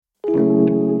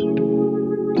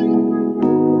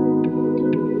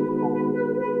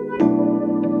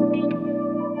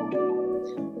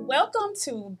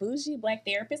to Bougie Black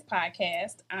Therapist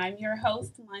Podcast. I'm your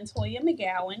host, Montoya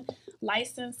McGowan,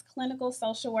 licensed clinical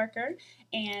social worker,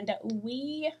 and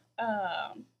we,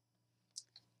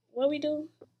 what we do?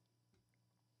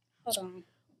 Hold on.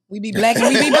 We be black and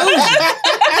we be bougie.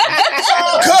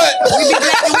 Cut. We be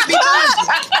black and we be bougie.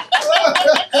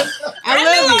 I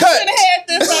love it. Cut. Had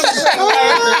this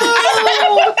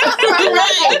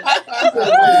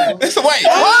on Wait,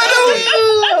 what?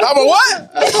 I'm a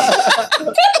what?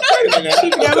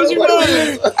 That was your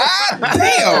name.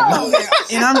 Damn.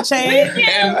 And I'm Chad.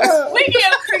 we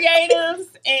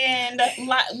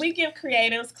give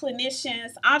creatives,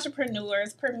 clinicians,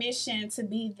 entrepreneurs permission to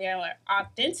be their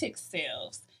authentic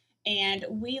selves. And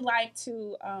we like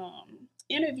to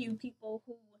interview people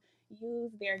who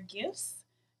use their gifts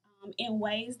in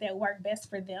ways that work best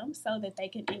for them so that they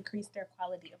can increase their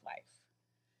quality of life.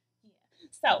 Yeah.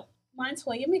 So,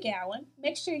 Montoya McGowan,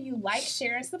 make sure you like,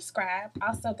 share, and subscribe.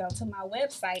 Also, go to my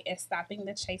website at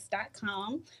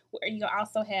stoppingthechase.com, where you'll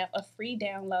also have a free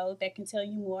download that can tell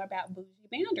you more about Bougie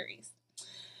Boundaries.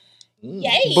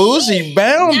 Yay! Bougie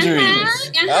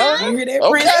boundaries. You hear that, Okay.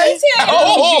 Princeton?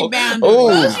 Oh, Bougie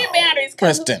boundaries. Bougie Boundaries.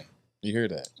 'Cause Princeton. You hear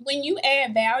that? when you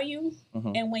add value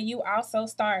Mhm. and when you also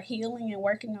start healing and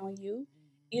working on you,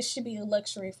 it should be a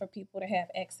luxury for people to have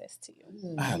access to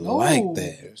you. I like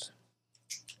that.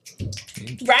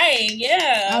 Right,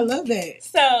 yeah. I love that.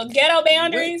 So ghetto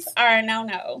boundaries are a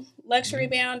no-no. Luxury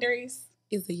boundaries,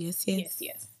 Is a yes.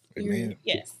 yes. Amen.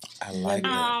 Yes. I like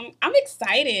that. I'm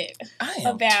excited I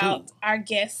am about too. our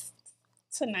guest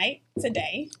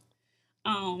today.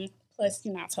 Plus,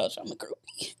 I told you I'm a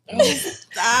groupie.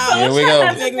 Stop. Here we Let's try go.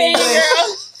 not to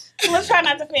fangirl. Let's try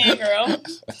not to fangirl.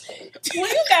 Will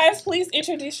you guys please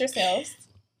introduce yourselves?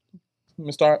 Let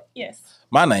me start. Yes.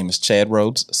 My name is Chad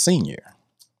Rhodes Sr.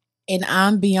 And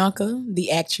I'm Bianca,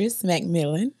 the actress,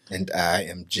 Macmillan. And I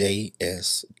am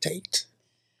J.S. Tate.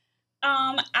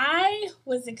 I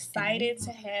was excited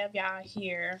to have y'all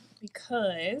here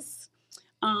because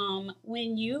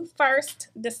when you first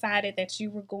decided that you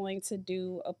were going to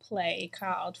do a play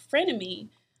called Frenemy,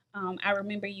 I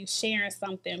remember you sharing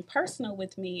something personal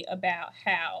with me about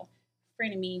how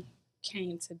Frenemy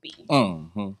came to be.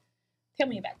 Mm-hmm. Tell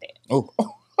me about that. Oh,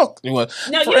 you want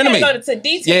No, you Frenemy. gotta go to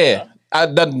detail. Yeah, I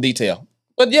done in detail,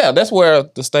 but yeah, that's where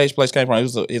the stage place came from.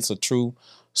 It's a true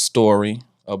story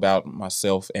about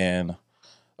myself and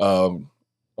a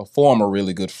former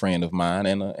really good friend of mine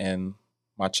and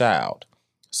my child.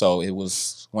 So it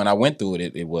was when I went through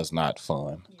it, it was not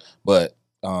fun, but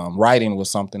writing was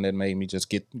something that made me just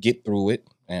get through it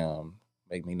and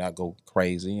make me not go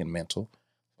crazy and mental.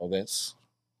 So that's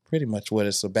pretty much what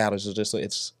it's about.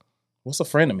 It's what's a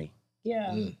frenemy?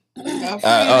 Yeah.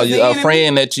 A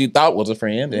friend that you thought was a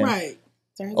friend, and Right.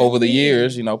 over the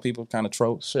years, people kind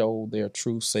of show their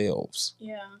true selves,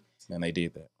 Yeah. and they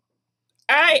did that.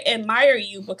 I admire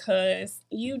you because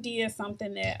you did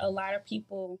something that a lot of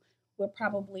people would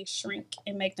probably shrink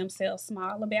and make themselves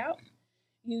small about.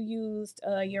 You used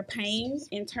your pain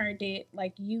and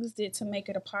used it to make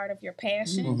it a part of your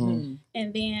passion. Mhm.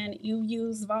 And then you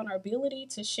used vulnerability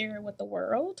to share it with the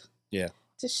world. Yeah.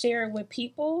 To share it with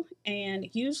people. And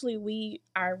usually we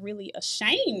are really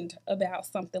ashamed about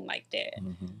something like that.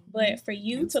 Mhm. But for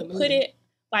you to put Absolutely.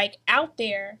 it out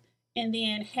there and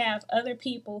then have other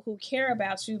people who care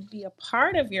about you be a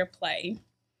part of your play,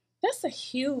 that's a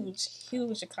huge,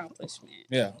 huge accomplishment.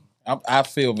 Yeah, I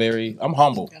feel I'm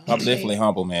humble. I'm definitely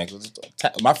humble, man. 'Cause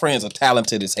my friends are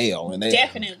talented as hell, and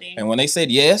Definitely. when they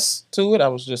said yes to it, I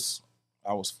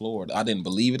was floored. I didn't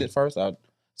believe it at first.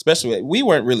 Especially we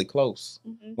weren't really close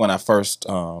Mhm. when I first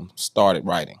started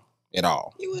writing at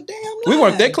all. You a damn We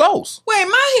weren't that lie. close. Wait, in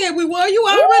my head we were. You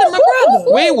already my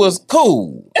brother. We was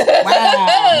cool,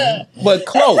 Wow. but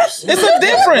close. It's a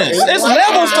difference. It's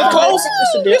levels to close.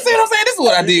 You see what I'm saying? This is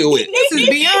what I deal with. This is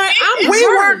beyond.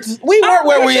 We weren't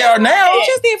where we are now. You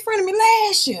just did friend of me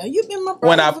last year. You've been my brother.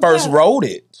 When I first wrote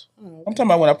it. Oh, I'm talking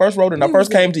about when I first wrote it and I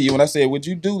first came to you and I said, would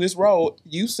you do this role?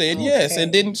 You said yes. Okay.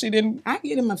 And she didn't I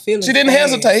get in my feelings. she didn't fast.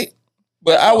 hesitate.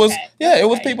 But I was Okay. it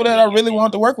was Okay. people that I really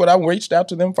wanted to work with. I reached out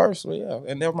to them first. So yeah.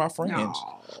 And they're my friends. No.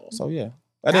 So yeah.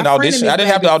 I didn't Our audition. frenemies, I didn't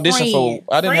have to baby, audition friends.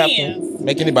 I didn't have Friends. to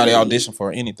make anybody audition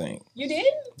for anything. You did?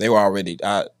 They were already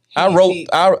I wrote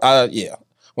yeah.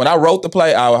 When I wrote the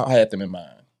play, I had them in mind.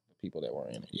 The people that were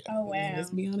in it. Yeah. Oh, wow.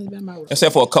 Let's be honest about my role.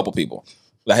 Except for a couple people.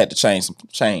 I had to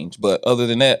change. But other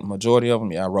than that, majority of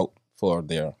them, I wrote for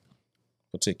that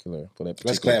particular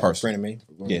Let's clap for person. Frenemy.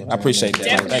 Yeah, I appreciate that.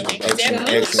 Definitely. Thank you.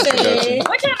 Definitely. Excellent production.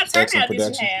 What kind of turnout Excellent did you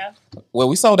production. have? Well,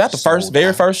 we sold out the Sold very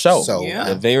out. first show. Sold Yeah.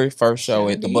 The very first show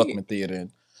Sure at the did. Buckman Theater.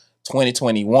 And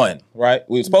 2021, right?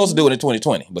 We were supposed to do it in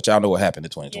 2020, but y'all know what happened in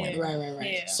 2020. Yeah.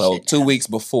 Right. Yeah. So 2 weeks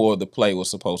before the play was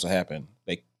supposed to happen,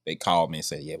 they called me and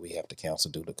said, "Yeah, we have to cancel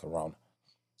due to Corona."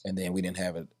 And then we didn't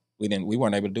have it. We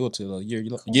weren't able to do it till a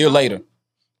year later.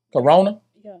 Corona,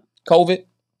 Yeah. COVID.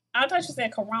 I thought you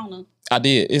said Corona. I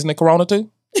did. Isn't it Corona too?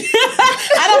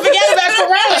 I don't forget about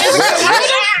Corona.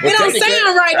 It don't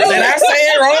sound right. Did I say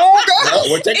it wrong?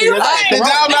 No, we're taking it right. Did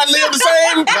y'all not live the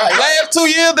same last 2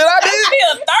 years that I I did?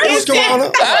 feel It was thirsty. Corona.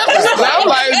 I'm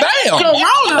like, damn.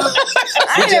 Corona.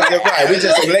 We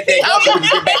just let that go so we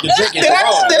can get back to drinking Did I-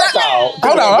 Corona. did I- That's all.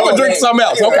 Hold on, I'm gonna drink something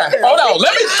else. Okay, hold on.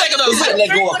 Let me take another sip. Let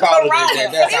go of Corona.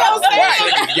 That's all.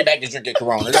 Right. Get back to drinking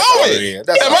Corona. That's all it is.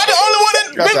 That's Am I the all. only one that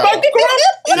That's been all. back to Corona?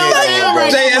 It don't sound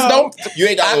right. JS, don't. You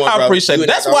ain't got one, I bro. appreciate You it.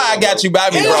 ain't That's got why I one, got bro. you by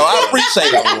me, bro. I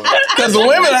appreciate it. Because the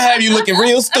women have you looking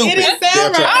real It stupid. didn't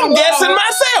sound right. I'm guessing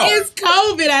myself. It's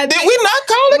COVID. I Did think. we not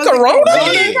call it Was it Corona? We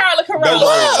Corona? didn't call it The Corona.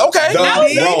 Rona. Okay. The I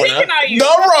was Rona. picking on you.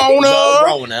 The Rona. The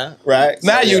Rona. Right.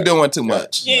 Now So, you yeah. doing too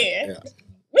much. Yeah.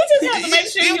 We just have to make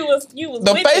sure you was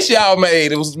The with face it. y'all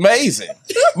made, it was amazing.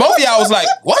 Both of y'all was like,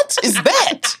 what is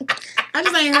that? I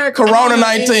just ain't heard Corona in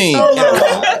 19. so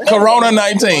long. Corona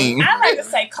 19. I like to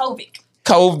say COVID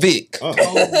COVID.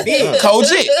 COVID.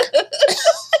 Kojic.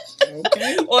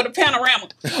 Okay. or the panorama.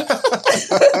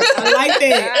 I like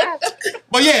that.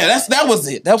 But yeah, that was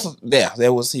it.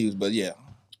 That was huge. But yeah,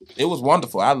 it was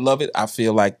wonderful. I love it. I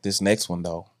feel like this next one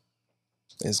though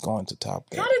is going to top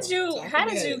that. How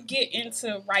did you get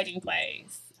into writing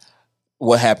plays?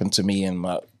 What happened to me in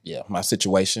my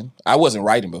situation? I wasn't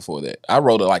writing before that. I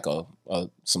wrote like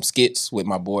some skits with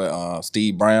my boy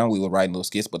Steve Brown. We were writing little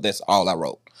skits, but that's all I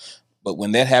wrote. But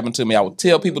when that happened to me, I would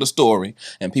tell people the story,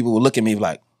 and people would look at me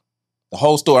like the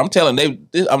whole story. I'm telling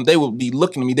they would be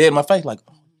looking at me dead in my face like,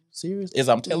 "Oh, serious?" As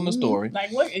I'm telling the story.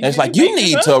 Like what? And it's like, you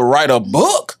need to write a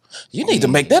book. You need to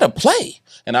make that a play.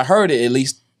 And I heard it at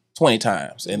least 20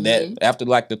 times. And that after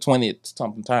like the 20th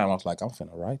something time, I was like, I'm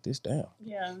finna write this down.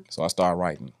 Yeah. So I started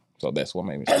writing. So that's what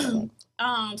made me start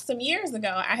writing. Some years ago,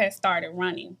 I had started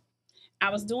running. I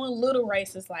was doing little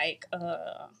races like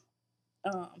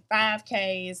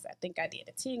 5Ks. I think I did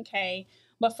a 10K.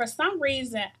 But for some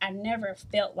reason, I never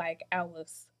felt like I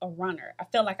was a runner. I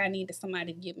felt like I needed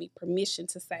somebody to give me permission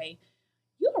to say,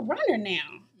 "You're a runner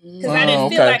now," because I didn't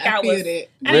feel okay. like I was. that.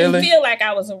 I didn't Really? feel like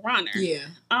I was a runner. Yeah.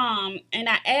 And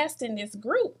I asked in this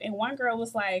group, and one girl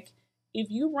was like,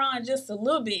 "If you run just a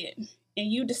little bit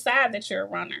and you decide that you're a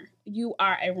runner, you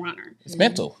are a runner." It's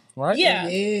mental, right? Yeah.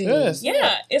 Yes.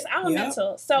 Yeah, it's all Yeah,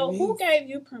 mental. So it who is. gave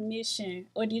you permission,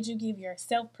 or did you give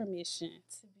yourself permission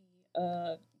to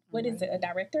be what is it, a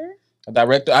director? A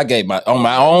director, I gave on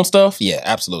my own stuff. Yeah,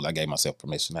 absolutely. I gave myself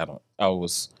permission.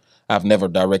 I've never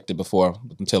directed before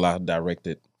until I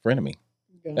directed Frenemy.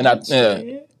 And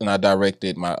I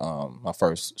directed my my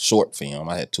first short film.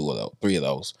 I had 3 of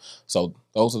those. So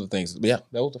those are the things. Yeah,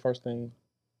 that was the first thing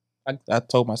I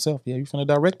told myself. Yeah, you finna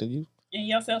direct it. You And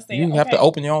yourself said, have to okay,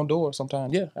 open your own door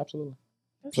sometime. Yeah, absolutely.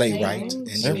 that's Playwright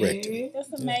amazing. and director.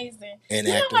 That's amazing. And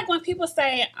You know, actor. like when people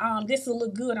say, "This will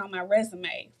look good on my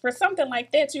resume." For something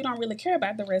like that, you don't really care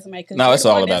about the resume. Cause No, you're it's the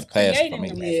all one that's about passion creating for me.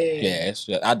 the resume. Yeah, it's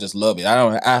just, I just love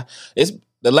it. It's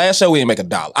the last show we didn't make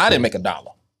 $1. I didn't make $1.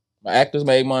 My actors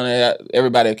made money.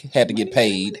 Everybody had to get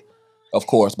paid, of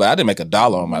course, but I didn't make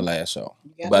 $1 on my last show.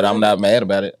 But I'm not mad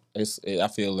about it. I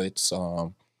feel it's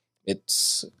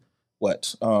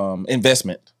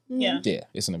investment. Yeah. Yeah,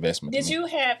 it's an investment. Did to me. you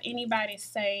have anybody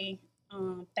say,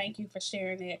 "Thank you for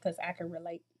sharing that," because I can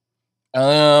relate?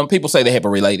 People say they have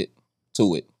related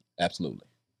to it. Absolutely.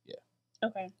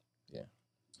 Okay.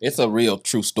 It's a real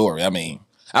true story. I mean,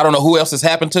 I don't know who else has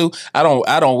happened to. I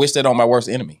don't wish that on my worst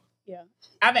enemy. Yeah.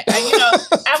 I've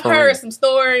For heard real. some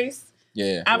stories.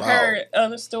 Yeah. I've Wow. heard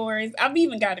other stories. I've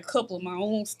even got a couple of my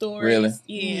own stories. Really?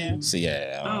 Yeah. See,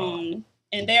 yeah.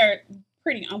 And they're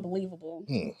pretty unbelievable.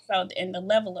 Hmm. So, and the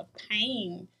level of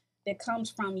pain that comes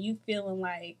from you feeling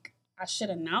like I should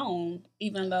have known,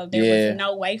 even though there Yeah. was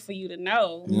no way for you to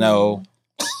know. No.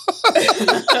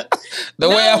 The No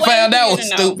way I way found for out you was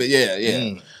to know. stupid. Yeah, yeah.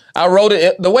 Mm. I wrote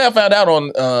it. The way I found out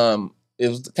on it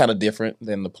was kind of different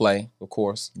than the play, of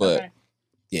course, but Okay.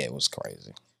 yeah, it was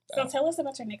crazy. So tell us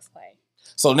about your next play.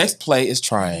 So next play is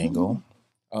Triangle.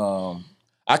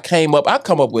 I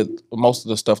come up with most of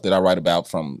the stuff that I write about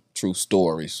from true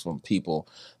stories from people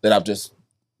that I've just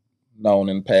known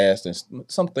in the past and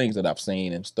some things that I've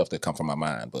seen and stuff that come from my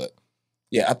mind. But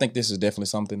yeah, I think this is definitely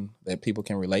something that people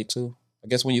can relate to. I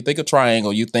guess when you think of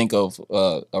Triangle, you think of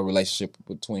a relationship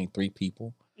between 3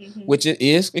 people, Mhm. which it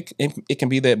is. It can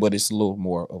be that, but it's a little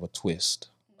more of a twist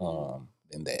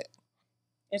than that.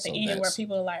 At the so end, where that's-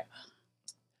 people are like,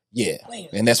 Yeah,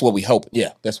 and that's what we hope.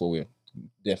 Yeah, that's what we're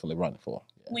definitely running for.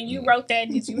 Yeah. When you wrote that,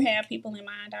 did you have people in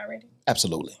mind already?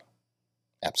 Absolutely.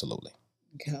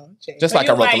 Jay. Just So like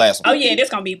I you wrote the last one. Oh yeah, this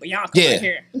gonna be Bianca Yeah, right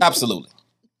here. absolutely.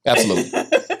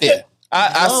 Yeah,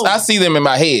 I see them in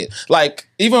my head. Like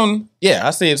even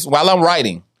I see it while I'm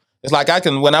writing. It's like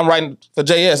when I'm writing for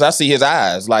JS, I see his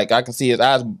eyes. Like I can see his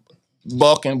eyes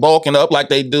bulking up like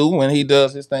they do when he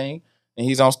does his thing and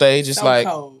he's on stage. It's So like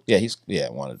cold. he's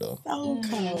one of the So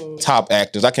cold. top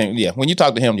actors. I can't. Yeah, when you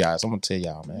talk to him, guys, I'm gonna tell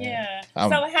y'all, man. Yeah. Um,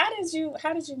 So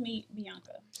how did you meet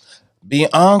Bianca?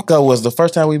 Bianca was the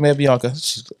first time we met. Bianca,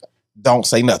 don't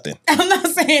say nothing. I'm not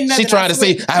saying nothing. She trying to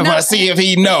see. I want to see if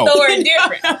he know. Story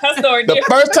different. Her story The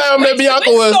different. first time I met Bianca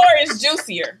Which was. story is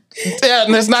juicier? Yeah,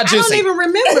 and it's not I don't juicy. even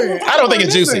remember. I don't think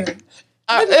it's juicy. remember.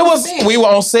 It was. We were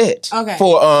on set. Okay.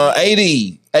 For AD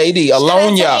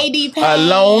Alonia.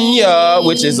 Alonia,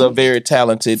 which is a very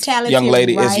talented young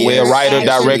lady as well, writer,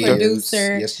 actor, director.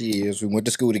 producer. Yes, she is. We went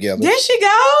to school together. There she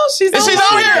go. She's Is she on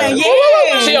on here. here?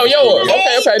 Yeah. She on yours.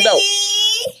 Okay, dope.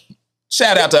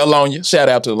 Shout out to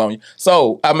Alonia.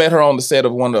 So I met her on the set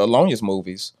of one of Alonia's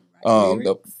movies. It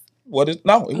was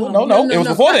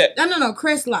before that. No.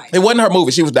 Chris Light. It wasn't her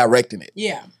movie. She was directing it.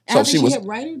 Yeah. So I think she was- helped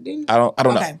write it, didn't I don't Okay.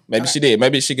 know. Maybe Okay. she did.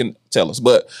 Maybe she can tell us.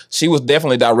 But she was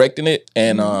definitely directing it,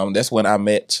 and that's when I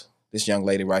met this young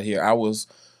lady right here. I was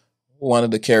one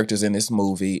of the characters in this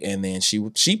movie, and then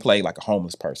she played like a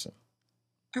homeless person,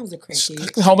 I was a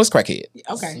crackhead. homeless crackhead.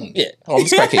 Okay. Yeah,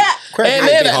 homeless crackhead. Crackhead And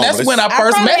be then that's homeless. when I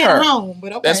first probably met at her. home,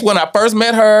 but okay. That's when I first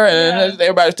met her, and Yeah.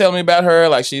 everybody's telling me about her.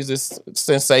 Like she's this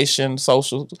sensation,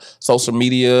 social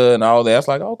media, and all that. I was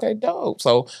like, okay, dope.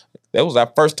 So that was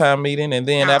our first time meeting, and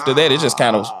then after that, it just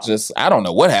kind of I don't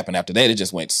know what happened after that. It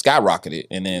just went skyrocketed,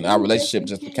 and then our relationship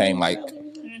just became like,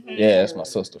 yeah, that's my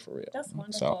sister for real. That's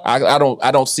wonderful. So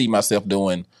I don't see myself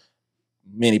doing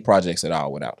many projects at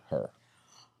all without her.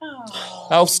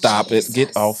 Oh, stop it!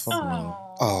 Get off of me.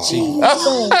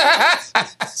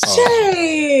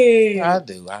 Jay. I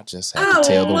do. I just have to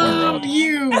tell the love world.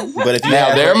 you. But if you Now,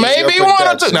 have there her in may your be one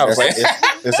or two. production, No,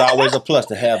 it's always a plus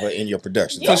to have her in your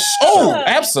production. Yeah. Oh,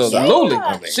 absolutely.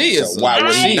 Yeah. She is. So why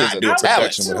would she you is not a do a talent.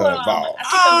 production with her involved?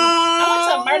 I went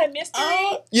to a murder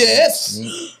mystery. Yes.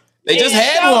 They just Yeah.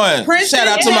 had one. Princeton Shout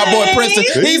out to my boy Jay.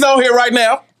 Princeton. He's on here right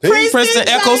now. Princeton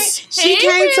Eccles. She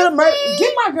came to the murder.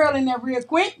 Get my girl in there real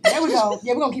quick. There we go.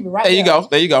 Yeah, we're gonna keep it right There you go.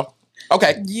 There you go.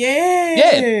 Okay.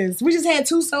 Yes. We just had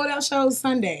 2 sold out shows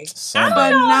Sunday.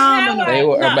 Phenomenal. They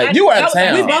were No, amazing. You were out of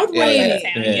town. We both Yeah, went. out of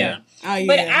town, yeah. Oh yeah.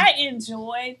 But I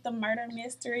enjoyed the murder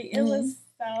mystery. It was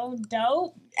so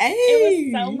dope. hey.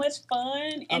 It was so much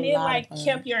fun, and A it lot like of fun.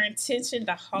 kept your attention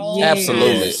the whole Yes.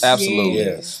 Absolutely. time. Absolutely.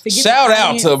 Yes. To get Shout the out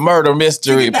audience- to Murder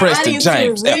Mystery, to get the Princeton audience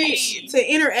James. to reach,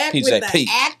 to interact with PJP. the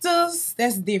actors.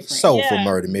 That's different. Soulful Yeah.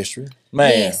 murder mystery.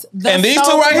 Man. Yes, the And these two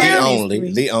soul right murder here.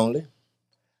 mystery. The only.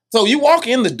 So you walk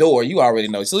in the door, you already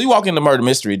know. So you walk in the murder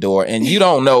mystery door, and you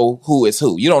don't know who is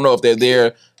who. You don't know if they're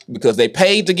there because they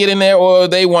paid to get in there, or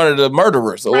they one of the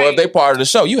murderers, or if Right. they part of the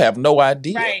show. You have no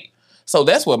idea. Right. So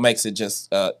that's what makes it just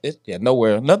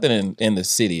nowhere. Nothing in the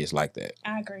city is like that.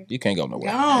 I agree. You can't go nowhere.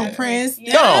 Go on, Prince.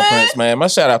 Yeah. Go on, Prince, man. My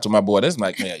shout out to my boy. That's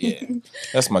like, yeah,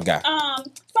 that's my guy. So how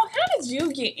did you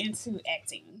get into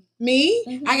acting? Me,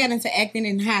 Mhm. I got into acting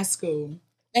in high school.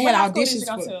 They What had high school did auditions you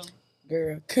go for to?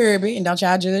 girl Kirby, and don't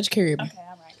y'all judge Kirby. Okay,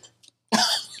 all right.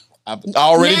 I've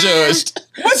already Yeah. judged.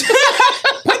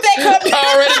 Put that cup down.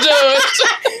 Already judged.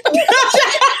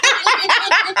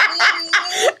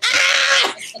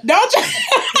 Don't you?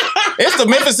 It's the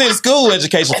Memphis City school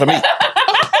education for me.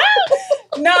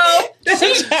 No,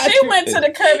 she went to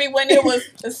the Kirby when it was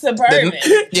suburban.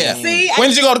 Yeah. See, When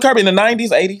did you go to Kirby? In the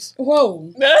 90s, 80s?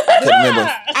 whoa! Couldn't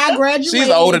remember. I graduated. She's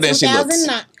older in than she looks.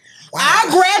 2009. I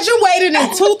graduated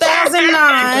in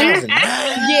 2009.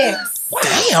 Yes.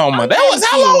 Damn, that was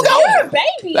how long You're a ago?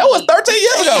 baby. That was 13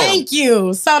 years ago. Thank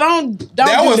you. So don't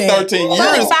That do was that. 13 years.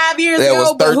 Only 5 years That ago,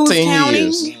 was but who's 13 counting?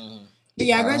 years. But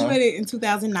yeah, I graduated in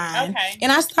 2009. Okay.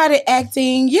 And I started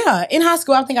acting, in high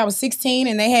school. I think I was 16,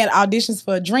 and they had auditions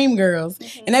for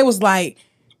Dreamgirls. And they was like,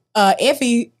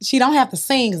 Effie, she don't have to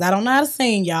sing because I don't know how to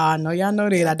sing, y'all. I know y'all know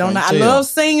that. I don't know. I love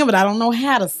singing, but I don't know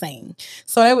how to sing.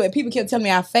 So people kept telling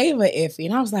me I favor Effie.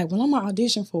 And I was like, well, I'm going to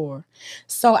audition for her.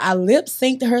 So I lip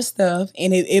synced her stuff,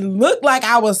 and it looked like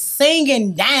I was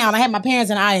singing down. I had my parents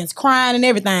in the audience crying and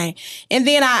everything. And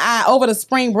then I over the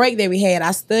spring break that we had,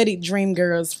 I studied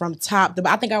Dreamgirls from top to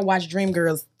bottom. I think I watched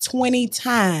Dreamgirls 20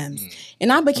 times.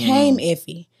 And I became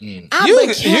Effie. I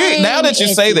became Now that you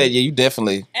say Effie. that, yeah, you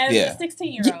definitely, As yeah. a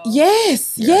 16-year-old.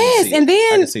 Yes, Yeah, I can yes. see And it. I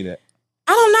then can see that.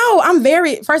 I don't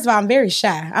know. First of all, I'm very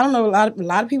shy. I don't know. A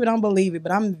lot of people don't believe it,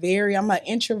 but I'm an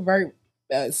introvert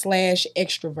slash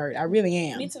extrovert. I really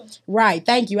am. Me too. Right.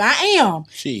 Thank you. I am.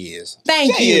 She is.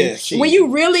 Thank She you. is. She When is. you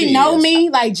really She know is. me,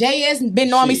 like JS been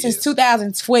knowing me She since is.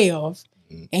 2012,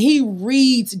 and he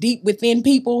reads deep within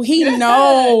people. He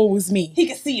knows me. He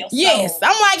can see your soul. Yes,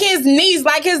 I'm like his niece,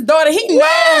 like his daughter. He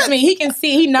knows me. He can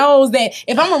see. He knows that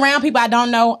if I'm around people I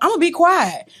don't know, I'm gonna be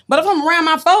quiet. But if I'm around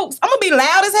my folks, I'm gonna be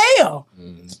loud as hell.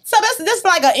 So that's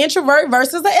like an introvert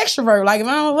versus an extrovert. Like if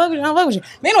I don't fuck with you, I don't fuck with you.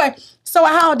 But anyway, so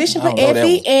I auditioned I for don't know that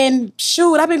Effie, one. and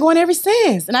shoot, I've been going ever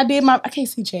since. And I did I can't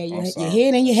see Chad, your sorry.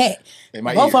 head and your hat. In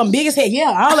my Both ears. of them big as head.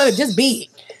 Yeah, all of it just big.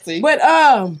 See? But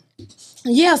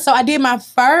yeah, so I did my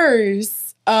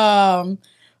first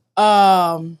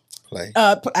Play.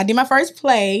 I did my first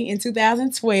play in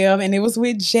 2012, and it was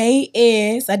with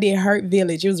JS. I did Hurt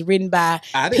Village. It was written by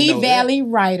I didn't know P that. Valley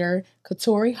writer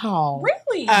Katori Hall.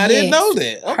 Really? I didn't Yes. know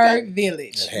that. Okay. Hurt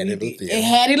Village. At Hattie Lou Theater. At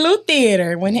Hattie Lou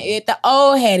Theater, at the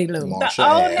old Hattie Lou. The Marshall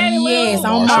old Ave. Hattie Lou. Yes,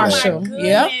 on Marshall. Oh my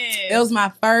Yep. goodness. It was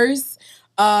my first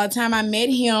time I met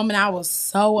him, and I was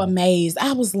so amazed.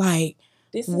 I was like,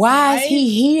 This why nice. is he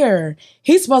here?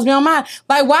 He's supposed to be on my,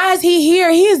 like, why is he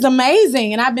here? He is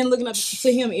amazing. And I've been looking up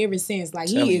to him ever since. Like,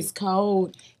 Telling he you. is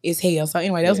cold as hell. So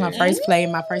anyway, that was my first play,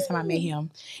 my first time I met him.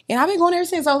 And I've been going ever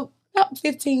since, so about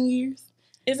 15 years.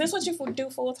 Is this what you do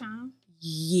full time?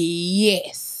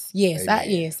 Yes. Yes, I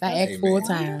Amen. act Amen. full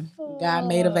time. God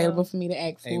made available for me to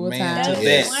act full Amen time. to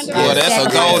That's that. wonderful. Boy, that's a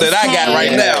goal that I got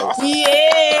right now.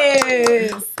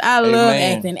 Yes. I love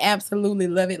Amen. acting. Absolutely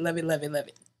love it, love it, love it, love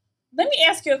it. Let me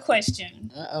ask you a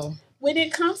question. Uh-oh. When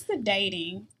it comes to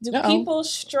dating, do Uh-oh. people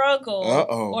struggle,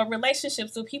 Uh-oh. or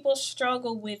relationships, do people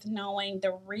struggle with knowing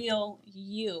the real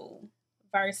you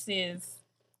versus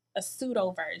a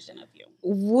pseudo version of you?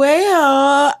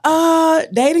 Well,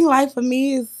 dating life for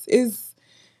me is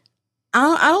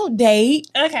I don't date.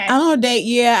 Okay. I don't date.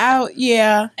 Yeah,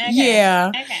 yeah.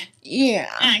 Okay.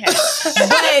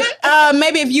 But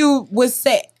maybe if you would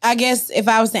say, I guess if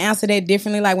I was to answer that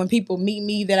differently, like when people meet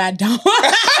me that I don't.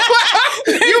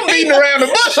 You beating around the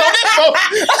bush on this one.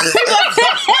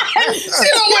 She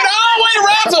done went all the way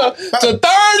around to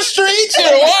 3rd Street. She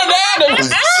done walked down the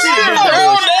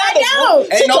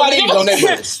Ain't no needs on that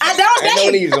list. I don't Ain't no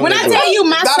date. needs on When that I list. tell you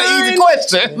my Not an easy son,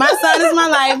 question. my son is my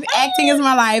life. Acting is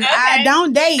my life. I Okay.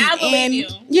 don't date. I believe and you.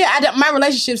 yeah, my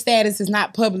relationship status is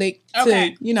not public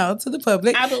Okay. to the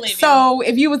public. I believe you. So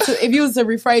if you was to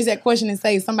rephrase that question and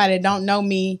say somebody that don't know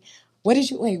me, what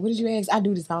did you ask? I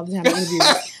do this all the time in interviews.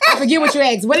 I forget what you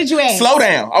asked. What did you ask? Slow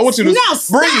down. I want you to No,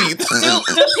 stop. breathe.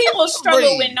 Do people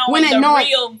struggle with knowing When they the know it-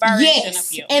 real version Yes,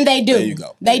 of you? and they do. There you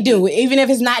go. They do. Even if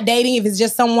it's not dating, if it's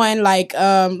just someone like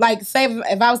say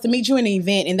if I was to meet you in an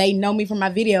event and they know me from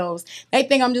my videos, they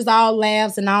think I'm just all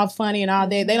laughs and all funny and all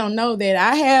that. They don't know that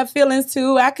I have feelings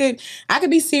too. I could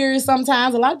be serious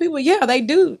sometimes. A lot of people, yeah, they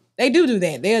do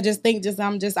that. They'll just think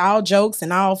I'm just all jokes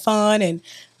and all fun and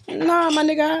nah, my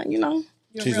nigga,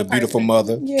 You're She's real a beautiful person.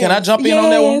 mother. Can I jump in on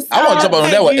that one? Yes. I want to jump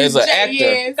on that one as an actor.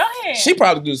 Yes. Go ahead. She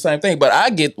probably do the same thing, but I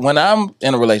get when I'm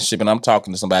in a relationship and I'm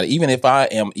talking to somebody, even if I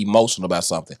am emotional about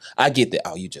something, I get that.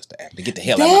 Oh, you just an actor. Get the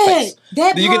hell out of my face.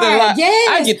 That Do you get that a part, lot? yes.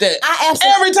 I get that I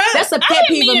absolutely, every time. That's a I pet didn't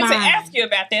peeve of mean to mine. ask you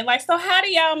about that. Like, so how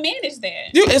do y'all manage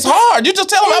that? It's hard. You just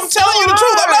tell them I'm It's telling you the so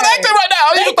truth. I'm not hard. acting right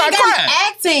now. They You think start I'm crying.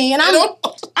 acting, and I'm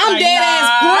Like, dead ass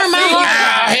nah, pouring my I see heart you.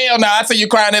 out. Hell no. I see you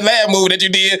crying that last movie that you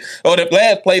did or the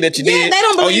last play that you Yeah, did. they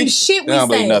don't Oh, believe you- shit we they don't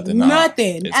say. believe nothing. No.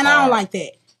 Nothing. It's And I don't hard. like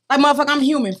that. Like, motherfucker, I'm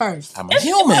human first. I'm a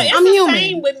human. It's I'm the human.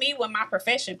 same with me with my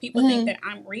profession. People think that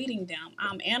I'm reading them,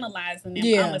 I'm analyzing them,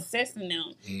 Yeah. I'm assessing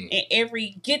them, and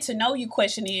every get to know you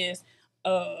question is,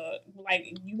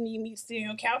 like, you need me to sit on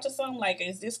your couch or something? Like,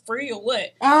 is this free or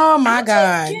what? Oh my I'm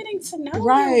God. just getting to know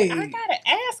Right. you. I gotta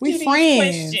ask We you these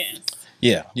friends. questions.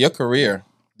 Yeah, your career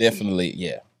definitely.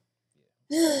 Yeah,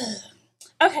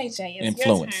 Okay, Jay, it's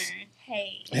Influence. your turn.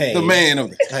 Hey. Hey, the man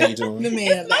of how you doing? The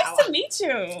man. Nice to meet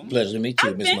you. Pleasure to meet you,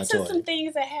 I've Miss been to some Montoya.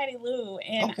 things at Hattie Lou,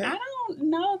 and Okay. I don't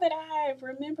know that I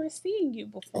remember seeing you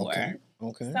before. Okay.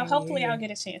 So hopefully I'll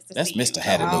get a chance to That's see Mr. you.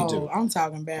 Hattie Lou. Oh, I'm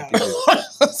talking about.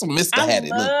 That's Mr. I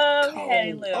Hattie Lou. love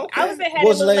Hattie Lou. Okay. I was at Hattie What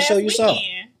was the Lou last show you saw?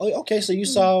 weekend. Oh, okay, so you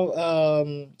saw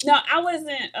No, I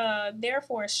wasn't there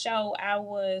for a show. I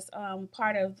was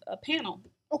part of a panel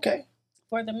okay.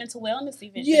 for the mental wellness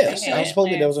event. that Yes, they I had was supposed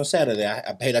to be there. It was last- on Saturday.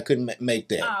 I paid. I couldn't make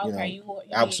that. Oh, you know, okay. You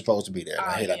I was did. supposed to be there. And I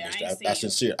Oh, hate yeah, I missed I it. ain't I see you.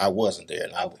 sincere. I wasn't there,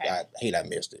 and Okay. I hate I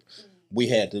missed it. We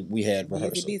had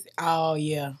rehearsal. Oh,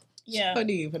 yeah. Yeah. What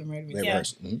do you put them ready? We had Yeah.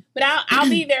 rehearsal. Mhm. But I'll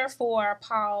be there for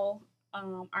Paul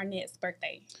Arnett's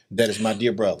birthday. That is my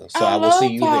dear brother. So I will see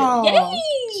you there.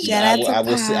 Yay! Shout out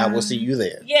to I will see you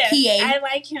there. Yes, PA. I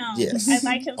like him. Yes. I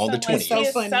like him On so the much. 20th.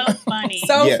 He's So so funny.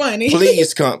 So funny.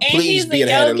 Please come. And Please he's be a at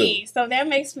Hattie Lou. yogi, so that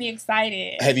makes me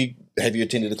excited. Have you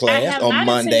attended the I class have on not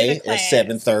Monday attended the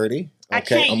at class. 7:30? I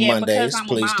Okay, can't on yet Mondays, because I'm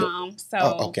please a do. mom. So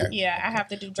Oh, okay. yeah, I have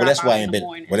to do Well, drop that's off why I in ain't the been.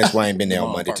 morning. Well, that's why I ain't been there on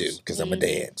Mom Monday first. too, because I'm a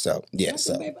dad. So yeah, That's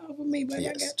so a baby off of me, but I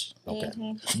got yes, you. okay.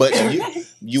 Mhm. But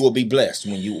you will be blessed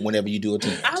whenever you do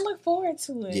attend. I look forward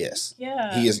to it. Yes,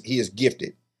 Yeah. he is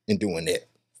gifted in doing that.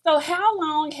 So how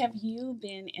long have you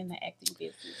been in the acting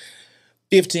business?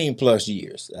 15 plus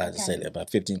years. I have to Okay. say that, about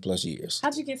 15 plus years.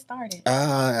 How'd you get started?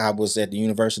 I was at the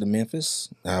University of Memphis.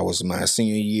 I was my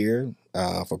senior year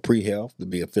for pre-health to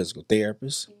be a physical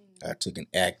therapist. I took an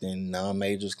acting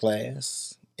non-majors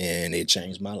class, and it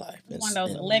changed my life. One of those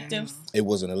And electives. it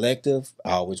was an elective.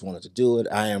 I always wanted to do it.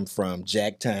 I am from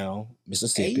Jacktown,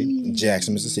 Mississippi, Hey.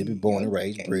 Jackson, Mississippi, born and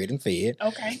raised, Okay. bred and fed.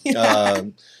 Okay.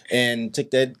 And took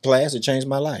that class. It changed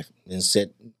my life and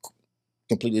set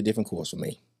completely different course for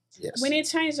me. Yes. When it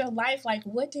changed your life, like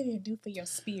what did it do for your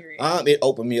spirit? It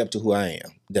opened me up to who I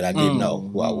am, that I didn't know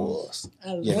who I was.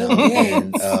 I You love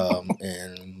know,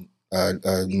 that.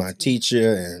 and my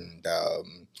teacher and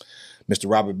Mr.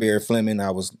 Robert Barry Fleming,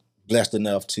 I was blessed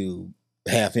enough to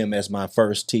have him as my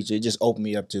first teacher. It just opened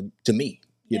me up to me.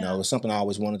 You Yeah. know, it's something I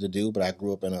always wanted to do, but I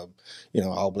grew up in a,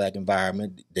 all black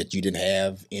environment that you didn't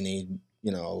have any,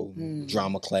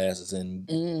 drama classes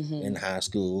in high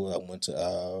school. I went to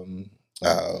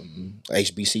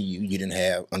HBCU. You didn't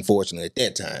have, unfortunately, at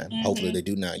that time. Hopefully they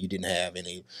do now. You didn't have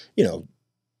any,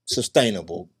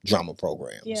 sustainable drama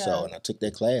program. Yeah. So, and I took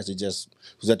that class. It just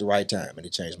was at the right time, and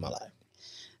it changed my life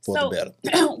for So the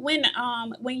better.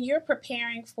 when you're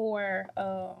preparing for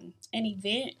an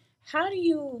event, how do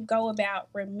you go about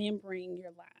remembering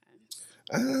your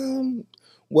lines?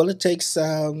 Well, it takes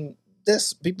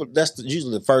that's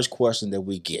usually the first question that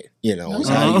we get. Is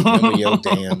how do you remember your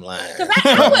damn line? Because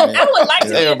I would like to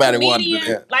be Everybody a wanted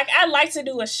comedian. that. Like I like to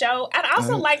do a show. I'd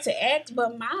also like to act,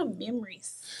 but my memory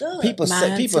sucks. People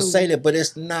Mine say too. that, but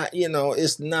it's not.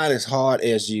 It's not as hard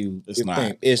as you It's not.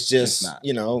 think. It's just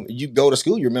It's not. you go to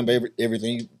school, you remember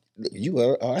everything. You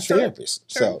are a Sure.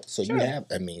 therapist, Sure. so Sure. you have.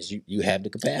 That means you have the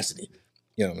capacity.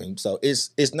 You know what I mean? So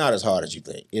it's not as hard as you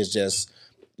think. It's just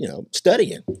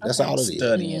studying. That's Okay. all it is.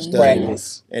 Studying. Studying.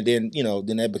 Practice. And then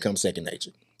then that becomes second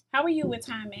nature. How are you with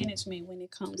time management when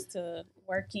it comes to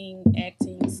working,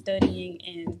 acting, studying,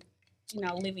 and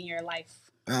living your life?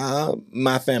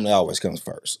 My family always comes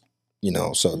first.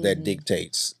 So that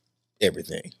dictates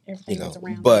everything. Everything is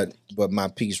around. But my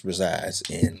peace resides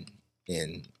in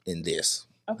this.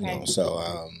 Okay.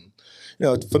 So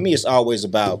for me it's always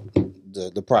about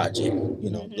the project.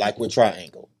 Like with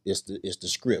Triangle, it's the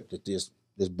script that this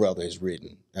brother has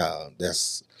written.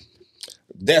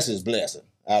 That's his blessing.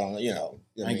 I don't know.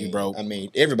 Thank you, bro. I mean,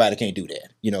 everybody can't do that.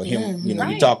 Him. You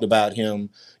Right. talked about him.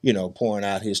 Pouring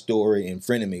out his story in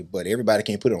front of me, but everybody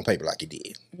can't put it on paper like he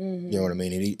did. You know what I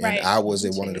mean? And Right. I was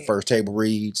at one of the first table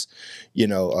reads.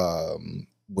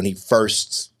 When he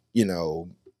first,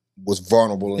 was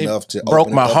vulnerable He enough to broke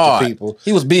open my it up heart. to people.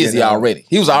 He was busy already.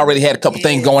 He was already had a couple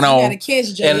things going You on. gotta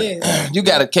catch JS. And you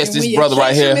got to catch And this when you brother right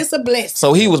catch here. him, it's a blessing.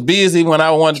 So he was busy when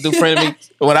I wanted to do Friend of Me.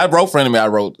 When I wrote Friend of Me, I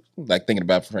wrote like thinking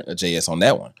about JS on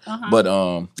that one. Uh-huh. But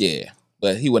yeah.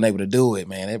 But he wasn't able to do it,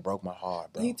 man. It broke my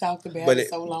heart, bro. He talked about But it it-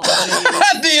 so long.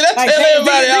 I did. I Like, tell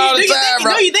everybody all the do you time, think-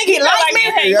 bro. Do you think he liked me?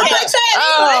 Hey, Yeah, yeah. like,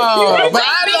 Oh, but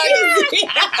I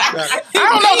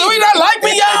don't know. Do he not like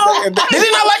me, y'all? Did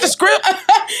he not like the script?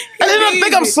 I didn't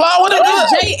think I'm slow. What is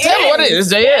it? JS. Tell me what it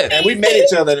is. It's JS. And we met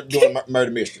each other doing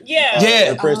Murder Mystery. Yeah. Yeah.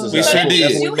 The Princess. We So sure did.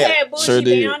 That's when You we met. had bougie Sure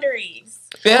did. boundaries.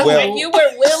 Yeah. Well- Like you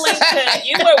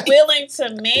were willing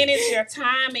to manage your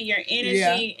time and your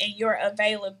energy and your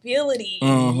availability,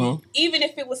 Mm-hmm. even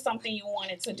if it was something you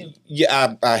wanted to do.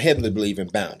 Yeah, I heavily believe in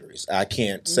boundaries. I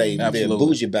can't say they're Absolutely.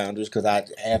 bougie boundaries because I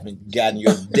haven't gotten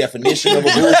your definition of a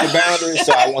bougie boundary,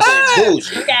 so I won't say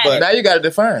bougie. Got But Now you got to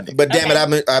define it. But damn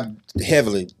Okay. it, I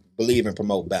heavily believe and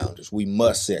promote boundaries. We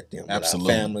must set them Absolutely.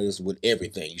 with our families, with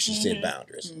everything. You should set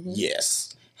boundaries.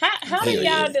 Yes. How do Hell y'all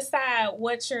yeah. decide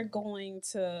what you're going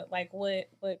to like? What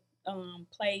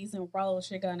plays and roles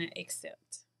you're gonna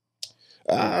accept?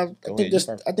 I ahead, think you there's,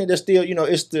 first. I think there's still,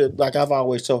 it's the, like I've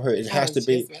always told her, it has to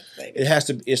be,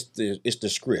 it's the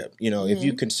script. If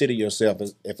you consider yourself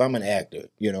as, if I'm an actor,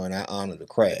 and I honor the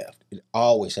craft, it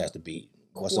always has to be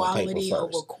what's on paper quality first.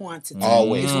 over quantity.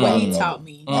 Always. That's what he quality taught over-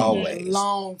 me. Always. A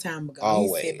long time ago.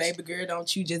 Always. He said, baby girl,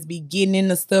 don't you just be getting in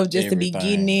the stuff just to be Everything.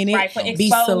 getting in it. Right, for Be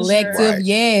exposure. selective. Right.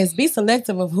 Yes. Be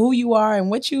selective of who you are and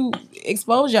what you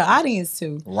expose your audience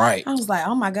to. Right. I was like,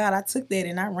 oh my God, I took that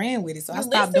and I ran with it. So I You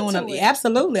stopped listened doing to it. it.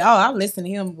 Absolutely. Oh, I listen to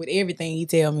him with everything he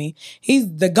tell me. He's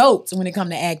the GOAT when it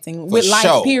comes to acting with life,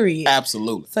 sure. period.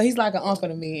 Absolutely. So he's like an uncle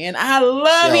to me. And I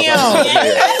love him. Yeah. He's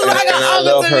like And an I uncle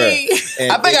love to her. me.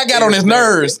 And I think I got on his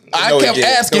nerves. I kept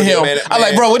asking him. I'm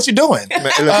like, bro, what you doing?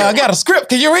 I got a script.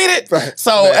 Can you read it? Right.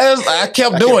 So I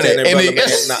kept doing it. And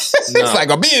it's like,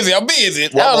 I'm busy. I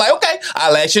was like, okay,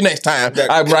 I'll ask you next time.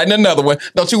 I'm writing another one.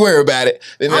 Don't you worry about it.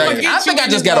 And I'ma I get think you I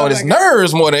in just this got on his motherfucker.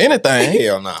 nerves more than anything.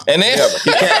 Hell no. And then Never.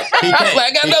 He can't. He I was can't.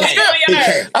 like, I got He another can't. script. He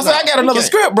can't. I said, I got another can't.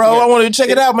 script, bro. Yeah. I wanted to check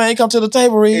it out, man. Come to the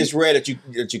table, read. It's rare that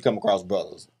you come across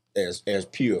brothers as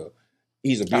pure.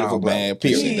 He's a beautiful Oh, brother. man,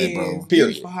 Period. appreciate that, bro. Yes, Period.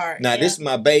 beautiful heart. Now Yeah. this is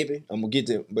my baby. I'm gonna get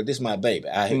to, but this is my baby.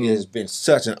 It has been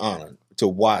such an honor to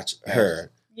watch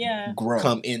her Yeah. Grow.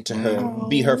 come into her,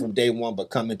 be her from day one,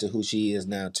 but come into who she is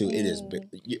now too. It is.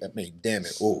 I mean, damn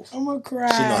it. Ooh, I'm gonna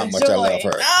cry. she know how much I love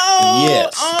her. Oh,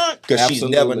 Yes, because she's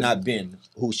Absolutely. never not been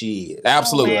who she is.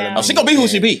 Absolutely. Oh, wow. Oh, she gonna be who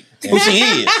she be. Who she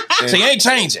is. She ain't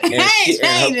changing. And she, and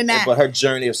changing her, that. but her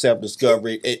journey of self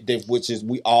discovery, which is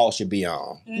we all should be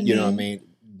on. You know what I mean?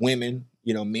 Women,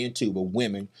 men too, but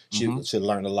women should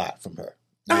learn a lot from her.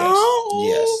 Yes, Oh.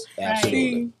 yes, Right.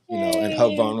 absolutely. And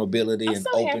her vulnerability I'm and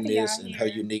so happy openness y'all and her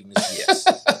here. uniqueness.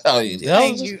 Yes, Oh, yeah.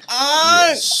 Thank you.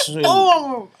 Shoot.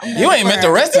 Oh, You ain't met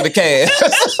the rest of the cast.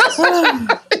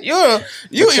 you But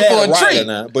in Chad for a Ryder treat.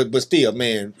 now, but still,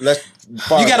 man, let's. You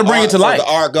gotta bring it to life. The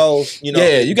art goes.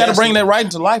 Yeah, you got to that's bring what- that right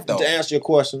into life, though. To answer your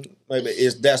question, maybe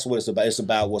that's what it's about. It's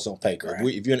about what's on paper.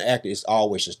 If you're an actor, it's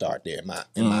always should start there.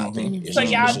 In my opinion, So it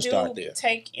y'all should start do there.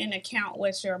 take in account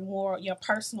what your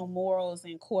personal morals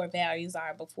and core values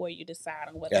are before you decide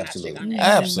on whether or not you're going to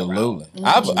Absolutely.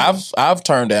 I've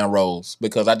turned down roles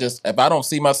because if I don't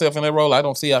see myself in that role, I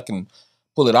don't see I can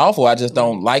pull it off, or I just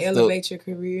don't like elevate your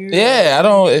career. Yeah, I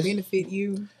don't. benefit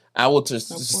you. I will just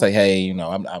say, hey, I'm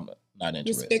not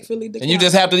interested. Respectfully decline. And you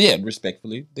just have to,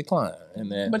 respectfully decline.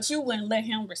 And then But you wouldn't let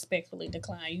him respectfully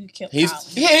decline. You kept he's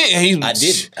calling. I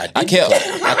didn't. I kept.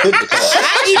 I couldn't decline.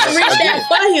 I even reached out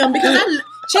for him because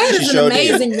Chad is She an sure did.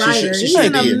 amazing She writer. she He's sure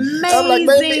an did. amazing I'm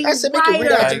like, baby, I said, make it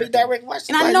read out to writer. me direct. Why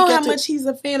And I know how much he's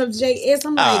a fan of JS.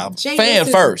 I'm like, JS fan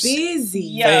is first. busy.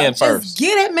 Yeah. Fan Just first.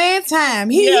 get that man time.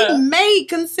 He may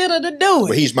consider to do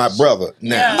But it. he's my brother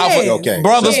now. Yes. Okay,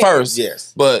 Brothers Yeah. first.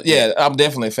 Yes. But yeah, I'm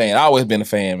definitely a fan. I always been a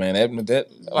fan, man. That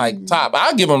like top.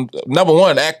 I'll give him number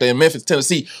one actor in Memphis,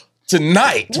 Tennessee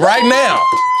tonight, right now.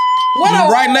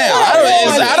 Right now.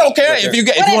 I don't care if you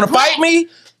want to fight me.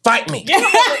 Fight me.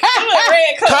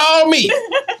 Red cup. Call me.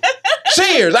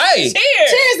 Cheers. Hey.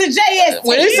 Cheers. Cheers to JS.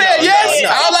 When he said yes, no.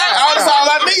 that's all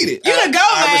I needed. You the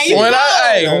go, man. You When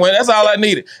the go. that's all I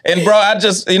needed. And bro, I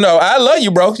just, I love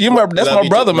you, bro. That's Love my you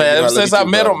brother, too, man. man. Ever I love since you I too,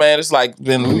 met brother. him, man, it's like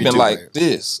we've me been too, like man.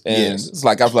 this. And Yes. it's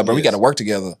like I was like, bro, we Yes. got to work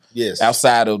together. Yes.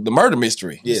 Outside of the murder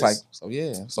mystery. Yes. It's like, so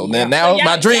yeah. So Yeah. then now So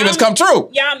my y'all- dream has come true.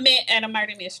 Y'all met at a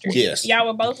murder mystery. Yes. Y'all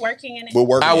were both working in it. We're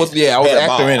working. I was Had an a actor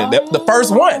ball. in it. The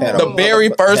first one. Had a The ball. very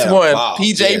first Had a one. ball.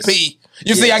 PJP.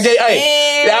 You see, Yes. I gave,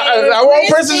 I want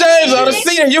Princeton James on the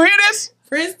seat. You hear this?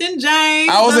 Princeton James.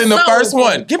 I was in the soul first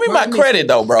one. food. Give me my Murder credit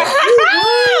though, bro.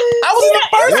 I was in the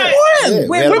first Yeah. one. Yeah, we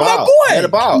With had a my ball. boy. Had a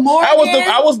ball. Morgan. I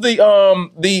was the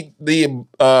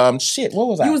shit. What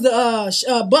was I? He was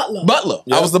the butler. butler.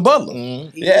 Yeah. I was the butler.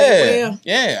 Mhm. Yeah,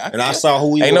 yeah. And I saw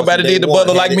who he was. Ain't nobody from day did the one.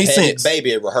 butler like Had me his since.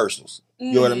 baby at rehearsals.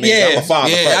 You know what I mean? Yeah, I'm a father.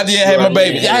 yeah. I first. did You have know my what I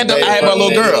baby. mean? I had my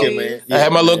little Yeah, girl. man. I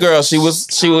had my little Yeah. girl. She was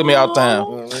with me all the time.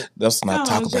 Mhm. Let's not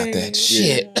talk about Jay. that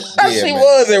shit. Yeah, She man.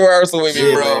 was in rehearsal with me,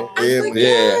 Yeah, bro. man. Yeah, man.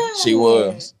 Yeah, she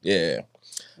was. Yeah.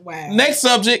 Wow. Next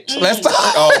subject. Let's talk.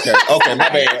 Oh, okay. My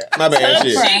bad.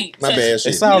 Shit. Touchy. My bad.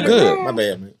 Shit. It's all good. My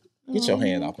bad, man. Get your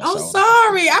hand off my I'm shoulder.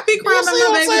 sorry. I be crying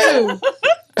about my baby too.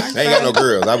 I ain't got no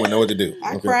girls. I wouldn't know what to do.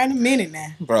 I Okay. cry in a minute now.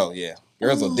 Bro, yeah.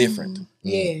 Girls are different.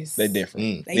 Yes. They different.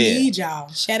 Mm. They Yeah. need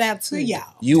y'all. Shout out to y'all.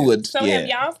 You would, So yeah. have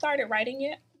y'all started writing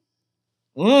yet?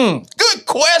 Good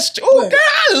question. Oh, Wait.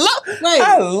 girl, Wait.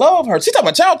 I love her. She talking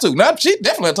about y'all too. Now she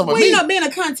definitely talking about Well, me. you know, being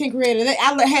a content creator,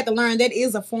 I had to learn that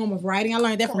is a form of writing. I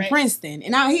learned that Correct. from Princeton.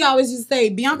 And he always used to say,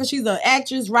 Bianca, she's an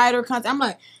actress, writer, content. I'm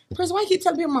like, Prince, why you keep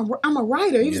telling people I'm a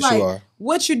writer? He was Yes, you like, are.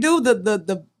 what you do,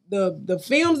 the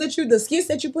films the skits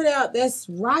that you put out, that's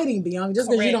writing, Bianca. Just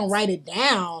because you Correct. don't write it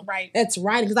down, Right. that's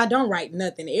writing. Because I don't write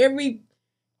nothing. Every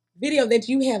video that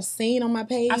you have seen on my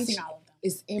page I've seen all of them.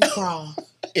 is improv.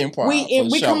 Improv. We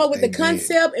for come sure. up with the Amen.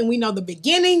 concept, and we know the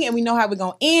beginning, and we know how we're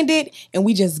gonna end it, and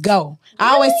we just go.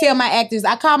 I always tell my actors,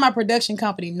 I call my production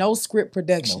company No Script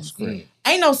Productions. No script.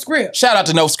 Ain't no script. Shout out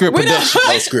to No Script We don't- Production.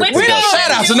 No script Which production. means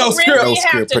Shout out to you No Script. really No have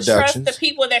Script to trust Productions. the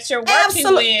people that you're working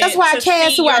Absolutely. with. That's why I to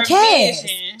cast see who I your cast.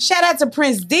 vision. Shout out to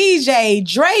Prince DJ,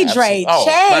 Dre, Oh, man,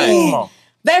 Chad. come on.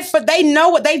 They know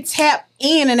what they tap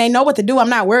in and they know what to do. I'm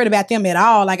not worried about them at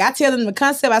all. Like I tell them the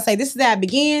concept, I say, this is how it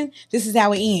begins, this is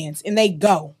how it ends. And they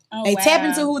go. Oh, They tap wow.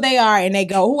 into who they are and they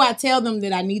go. Who I tell them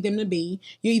that I need them to be.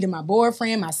 You're either my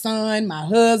boyfriend, my son, my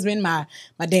husband, my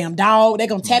damn dog. They're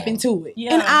gonna tap into it.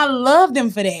 Yeah. And I love them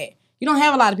for that. You don't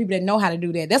have a lot of people that know how to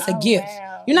do that. That's a Oh, gift.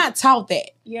 wow. You're not taught that.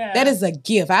 Yeah. That is a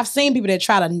gift. I've seen people that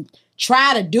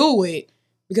try to do it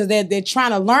because they're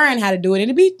trying to learn how to do it,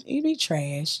 and it'd be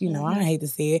trash. You know, I hate to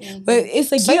say it, but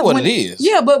it's a Say gift. what when, it is.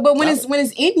 Yeah, but when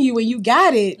it's in you and you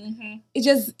got it, Mhm.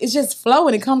 it's just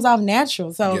flowing. It comes off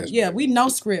natural. So Yes, yeah, ma'am. we know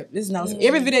script. There's no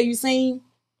every video you seen,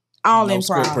 all No improv.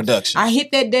 Script Production. I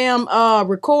hit that damn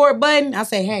record button. I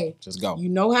say, hey, Just go. you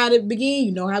know how to begin.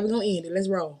 You know how we're gonna end it. Let's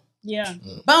roll. Yeah.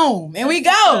 Boom, and we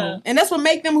go. That's And that's what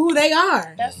make them who they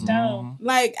are. That's dope. Mm-hmm.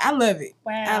 Like I love it.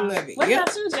 Wow. I love it. What Yep.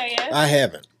 about you, JS? I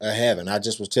haven't. I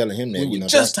just was telling him that. We You were know,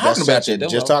 just talking about such a- that.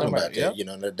 That's Just what I'm talking talking about about. that.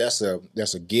 You know,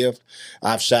 that's a gift.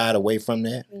 I've shied away from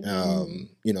that. Mm-hmm.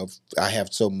 You know, I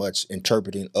have so much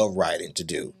interpreting of writing to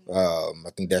do.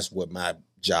 I think that's what my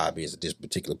job is at this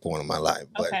particular point in my life.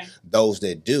 But Okay. those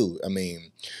that do, I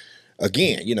mean,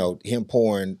 again, you know, him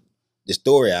pouring the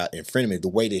story out in front of me the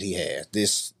way that he has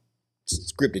this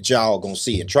script that y'all gonna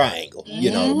see in Triangle.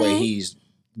 You know, the way he's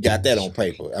got that on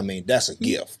paper. I mean, that's a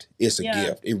gift. It's a Yeah.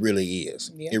 gift. It really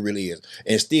is. Yeah. It really is.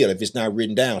 And still, if it's not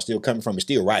written down, still coming from, it's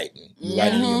still writing. You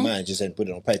write it in your mind, just hadn't put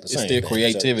it on paper. It's Same still thing.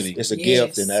 creativity. So it's a Yes.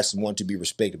 gift, and that's one to be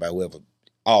respected by whoever.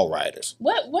 All writers.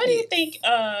 What do you think?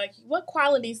 What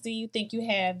qualities do you think you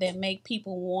have that make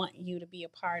people want you to be a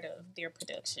part of their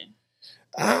production?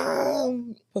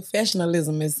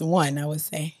 Professionalism is the one I would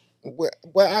say. Well,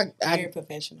 Very I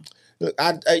professional. look,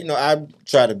 I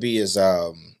try to be as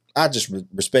I just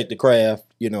respect the craft.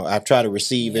 You know, I try to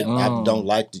receive it. I don't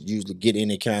like to usually get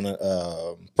any kind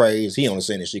of praise. He only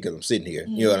saying this shit because I'm sitting here.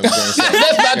 You know what I'm saying? So,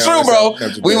 That's not you know true, what bro.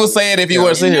 I'm saying? We would say it if you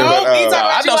weren't sitting here. No, but, he talking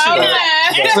I about know you she all was.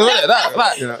 the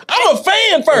So, I'm a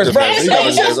fan first, bro. Okay,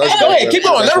 Go ahead, keep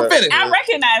going. Let her finish. I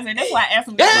recognize it. That's why I asked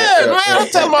him. Yeah, man, I'm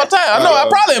telling him all the time. I know I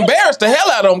probably embarrassed the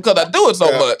hell out of him because I do it so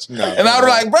much. No, And I was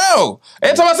like, bro,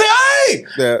 every time I say, hey,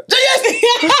 Yeah. JS,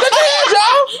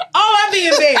 y'all. Oh, I be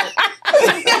embarrassed.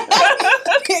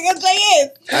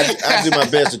 I do my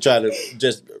best to try to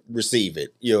just receive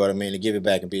it. You know what I mean? To give it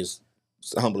back and be as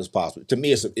humble as possible. To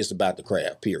me, it's about the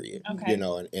craft. Period. Okay. You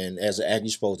know, and as an actor,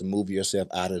 you're supposed to move yourself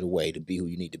out of the way to be who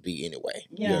you need to be anyway.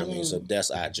 You know what I mean? So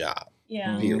that's our job.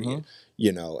 Yeah. Period.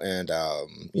 You know, and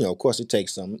you know, of course, it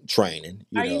takes some training.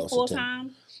 Are know, you full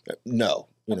sometimes- time? No,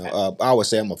 you Okay. know, I would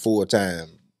say I'm a full-time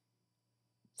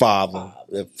father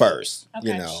at first.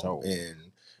 You Okay. know,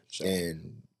 Sure.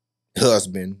 and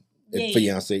husband and Yeah.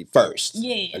 fiance first.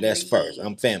 Yeah. That's first.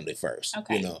 I'm family first.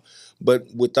 Okay. You know, but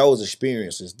with those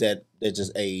experiences, that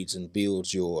just aids and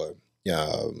builds your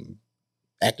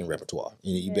acting repertoire.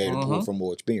 You be able to pull from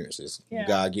more experiences. Yeah.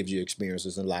 God gives you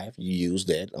experiences in life. You use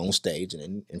that on stage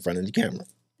and in front of the camera.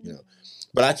 You know,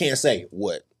 but I can't say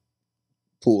what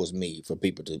pulls me for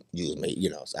people to use me.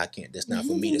 You know, so I can't. That's not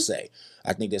for me to say.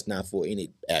 I think that's not for any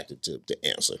actor to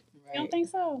answer. You don't think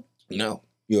so? No.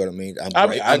 You know what I mean?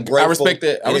 I respect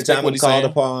that. I respect Anytime what I'm he's called saying.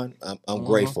 upon, I'm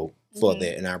grateful for Mhm.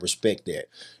 that, and I respect that.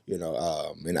 You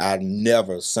know, and I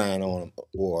never sign on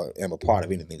or am a part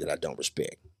of anything that I don't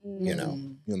respect. You know,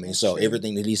 what I mean? So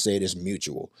everything that he said is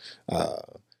mutual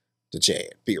to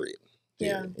Chad. Period.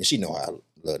 Yeah. And she know I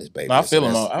love this baby. No, I feel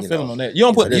him That's, on. I you feel know, him on that. You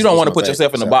don't put. this You don't is want to my put baby,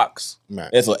 yourself in the so- box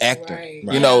Right. as an actor. Right.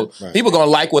 You know, Right. people gonna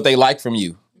like what they like from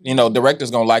you. You know,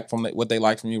 directors gonna like what they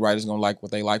like from you. Writers gonna like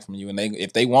what they like from you. And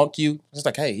if they want you, it's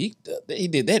like, hey, he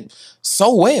did that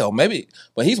so well. Maybe,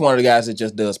 but he's one of the guys that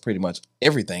just does pretty much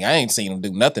everything. I ain't seen him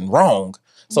do nothing wrong.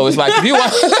 So it's like if you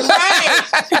want,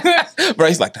 bro,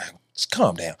 he's like, just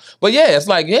calm down. But yeah, it's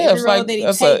like Every it's role like that he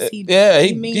that's takes,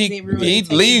 he means every role he he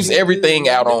takes, leaves he do everything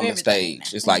out on the everything.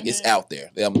 stage. It's like it's out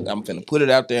there. I'm finna put it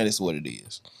out there, and it's what it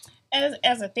is.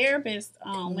 As a therapist,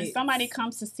 when Yes. somebody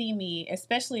comes to see me,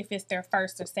 especially if it's their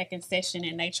first or second session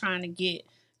and they trying to get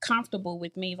comfortable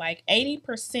with me, like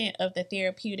 80% of the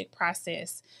therapeutic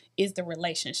process is the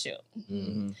relationship.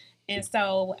 Mhm. And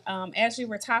so as you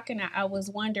were talking, I was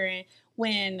wondering,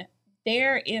 when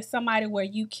there is somebody where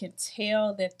you can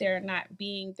tell that they're not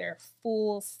being their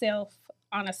full self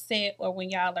on a set or when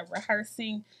y'all are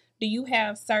rehearsing, do you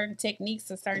have certain techniques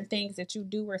or certain things that you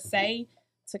do or say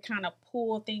to kind of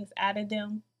pull things out of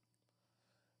them?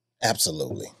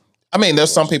 Absolutely. I mean,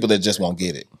 there's some people that just won't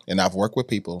get it, and I've worked with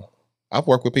people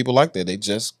like that. They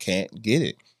just can't get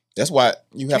it. That's why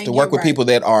you have to work with people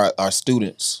that are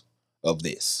students of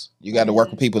this. You got to work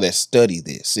with people that study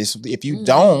this. If you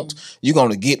don't, you're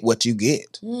gonna get what you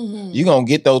get. You're gonna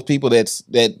get those people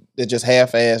that just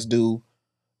half-ass do,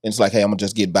 and it's like, hey, I'm gonna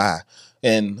just get by.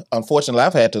 And unfortunately,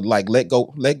 I've had to like let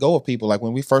go of people. Like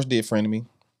when we first did Frenemy,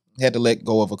 had to let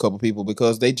go of a couple people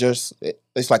because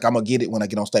it's like, I'm gonna get it when I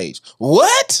get on stage.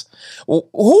 What?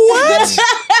 What?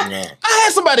 I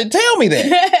had somebody tell me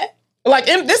that. Like,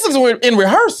 this is in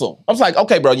rehearsal. I was like,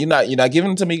 okay, bro, you're not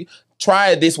giving it to me. Try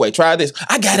it this way. Try this.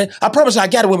 I got it. I promise you, I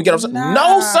got it when we get on stage.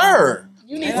 No, sir.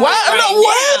 You need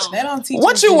what? They don't teach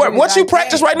What you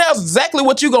practice right now is exactly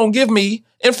what you're gonna give me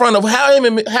in front of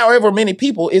however many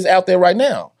people is out there right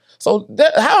now. So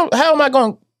how am I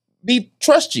gonna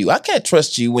trust you? I can't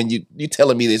trust you when you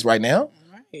telling me this right now.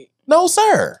 Right. No,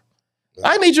 sir.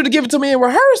 I need you to give it to me in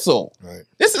rehearsal. Right.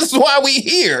 This is why we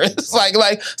here. It's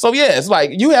like so. Yeah, it's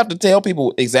like you have to tell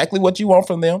people exactly what you want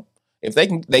from them. If they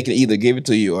can either give it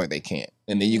to you or they can't,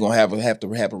 and then you're gonna have to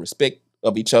have a respect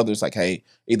of each other. It's like, hey,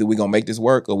 either we're gonna make this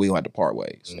work or we gonna have to part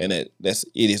ways, and it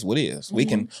is what it is. We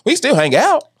can still hang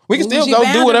out. We can still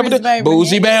go do whatever.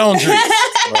 Bougie boundaries.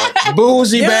 Right.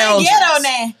 Bougie boundaries. Get on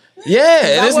that.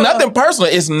 Yeah, and it's nothing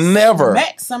personal. It's never.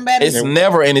 It's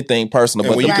never anything personal.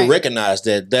 And when you can recognize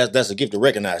that's a gift to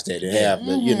recognize that and have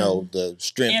the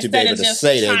strength to be able to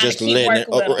say that, just let it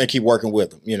and keep working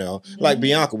with them. You know, like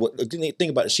Bianca.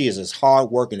 Think about it. She is as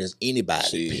hardworking as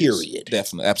anybody. Period.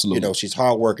 Definitely, absolutely. You know, she's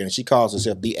hardworking, and she calls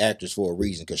herself the actress for a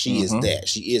reason because she is that.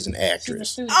 She is an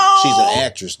actress. She's an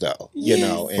actress, though. You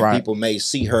know, and people may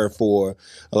see her for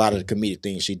a lot of the comedic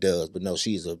things she does, but no,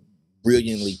 she's a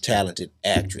brilliantly talented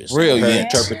actress. Her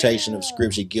interpretation of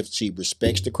script, she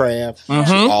respects the craft. She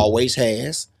always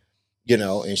has, you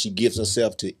know, and she gives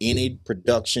herself to any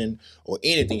production or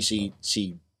anything she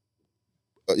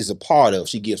is a part of.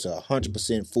 She gives her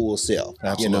 100% full self.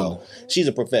 Absolutely. You know, she's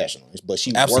a professional, but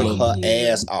she works her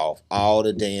ass off all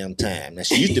the damn time. Now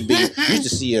she used to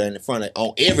see her in front of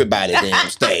on everybody's damn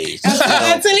stage.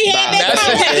 Until he had that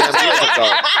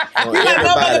comment. You gotta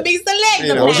go back and be selective.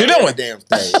 You know, what you doing? Damn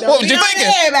stage. What was you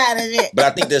thinking? But I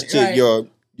think that's to your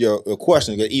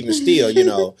question, but even still, you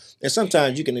know, and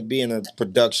sometimes you can be in a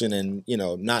production and, you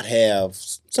know, not have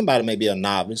somebody may be a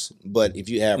novice, but if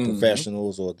you have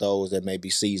professionals or those that may be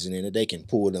seasoned in it, they can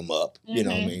pull them up, you know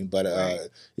what I mean? But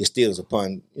it still is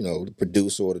upon, you know, the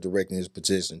producer or the director in his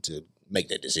position to make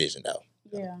that decision though.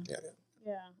 Yeah.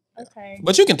 Okay.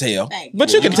 But you can tell.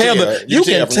 You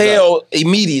can tell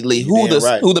immediately who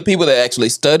the people that actually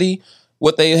study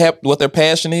what their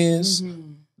passion is.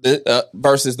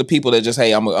 Versus the people that just,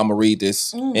 hey, I'm gonna read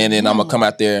this and then I'm gonna come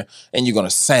out there and you're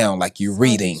gonna sound like you're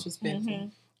reading.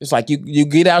 It's like you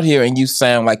get out here and you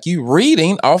sound like you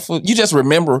reading off of, you just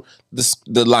remember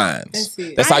the lines.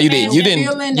 That's how you did. You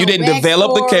didn't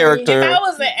develop the character. If I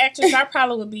was an actress, I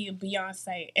probably would be a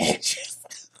Beyonce actress.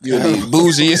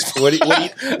 Bougie is. What do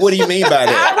you mean by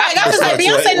that? I was like,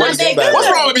 Beyonce not that good. What's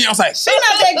wrong with Beyonce? She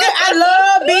not that good. I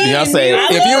love Beyonce.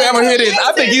 If you ever hear this,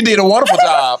 I think you did a wonderful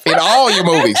job in all your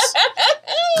movies.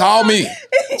 Call me.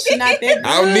 She not that good.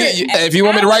 I don't need you. If you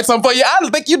want me to write something for you, I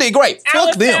think you did great.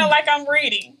 Fuck them. Sound like I'm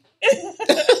reading.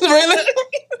 Really?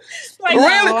 Like,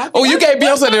 really? No, oh, you gave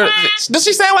Beyonce the. Does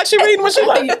she sound like she reading when she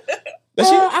like?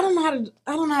 I don't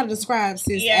know how to describe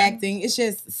sis acting. It's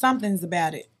just something's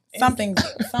about it. Something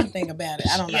about it.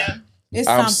 I don't know. It's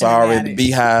I'm sorry, the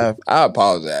Beehive. I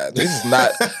apologize. This is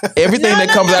not everything that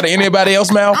comes out of anybody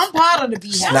else's mouth. I'm part of the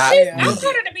Beehive. I'm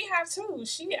part of the Beehive too.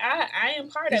 I am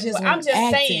part of it. But I'm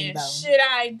just saying, should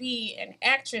I be an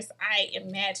actress? I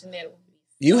imagine that it would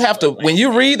be. You have to, when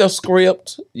you read a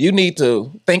script, you need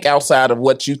to think outside of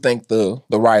what you think the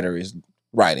writer is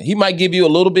writing. He might give you a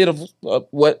little bit of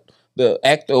what the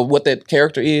actor or what that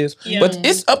character is, but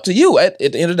it's up to you. At the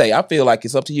end of the day, I feel like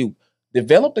it's up to you.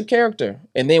 Develop the character,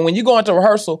 and then when you go into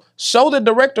rehearsal, show the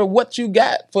director what you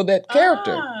got for that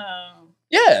character.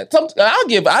 Yeah,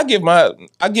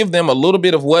 I give them a little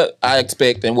bit of what I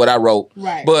expect and what I wrote.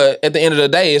 Right. But at the end of the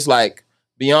day, it's like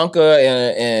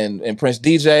Bianca and Prince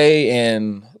DJ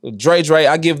and Dre.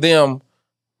 I give them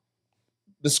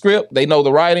the script. They know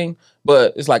the writing,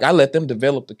 But it's like I let them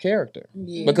develop the character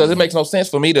because it makes no sense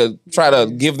for me to try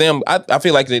to give them. I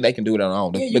feel like they can do it on their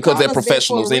own because they're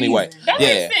professionals anyway. That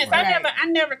makes sense. I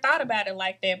never thought about it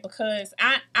like that because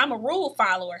I'm a rule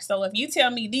follower. So if you tell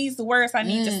me these the words I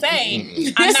need to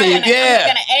say, I'm not gonna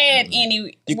add any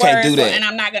words do that. and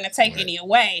I'm not gonna take any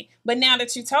away. But now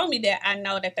that you told me that, I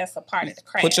know that that's a part of the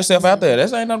craft. Put yourself out there.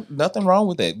 There's nothing wrong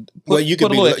with that. Well, you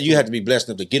have to be blessed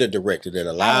enough to get a director that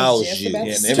allows you. Everybody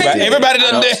doesn't. Everybody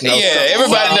doesn't let you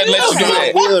do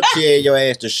that. I will tell your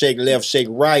ass to shake left, shake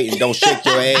right, and don't shake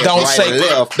your ass right and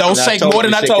left. Don't shake more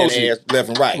than I told you. Left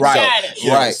and right.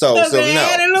 Right. So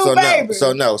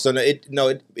no.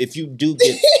 If you do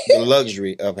get the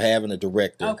luxury of having a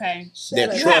director,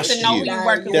 that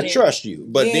trusts you,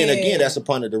 but then again, that's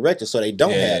upon the director, so they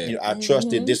don't have. I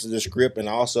trusted this is the script, and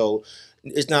also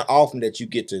it's not often that you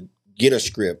get to get a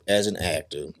script as an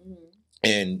actor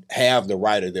and have the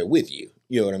writer there with you.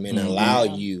 You know what I mean? And allow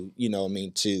you,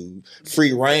 to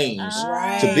free range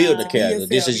to build the character.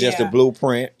 This is just a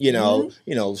blueprint,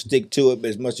 stick to it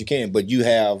as much as you can, but you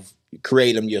have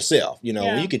create them yourself.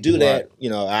 You could do that.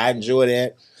 I enjoy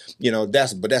that.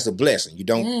 That's a blessing. You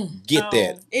don't get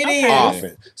that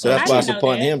often. So that's why it's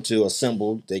upon him to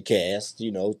assemble the cast,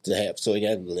 to have, so he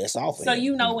has less often. So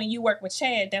when you work with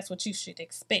Chad, that's what you should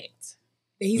expect.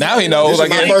 Now he knows. Now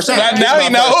he knows.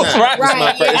 Right.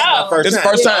 This is the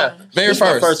first time. Very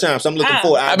first. First time. So I'm looking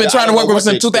forward. I've been trying to work with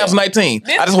him since 2019.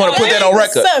 I just want to put that on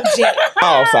record.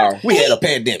 Oh, sorry. We had a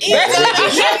pandemic.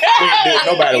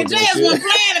 Nobody was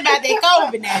playing about that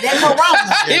COVID now. That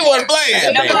corona. He wasn't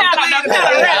playing.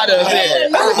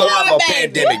 I'm a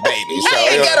pandemic baby. So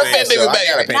I ain't got a pandemic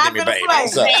baby.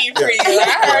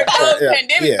 I heard those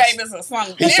pandemic babies or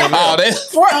something.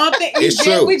 It's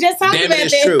true. We just talked about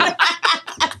that.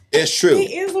 It's true.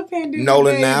 He is a pandemic.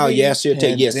 Nolan now, yes, he'll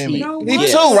take yes. He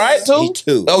too, right? He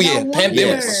too. Oh yeah,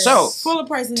 pandemic. So full of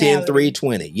personality.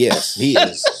 10-3-20. Yes, he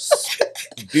is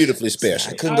beautifully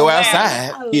special. I couldn't go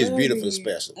outside. He is beautifully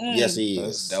special. Yes, he is.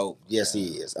 That's dope. Yes,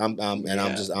 he is. I'm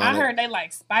just honored. I heard they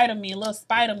like Spider-Man, little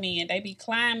Spider-Man. They be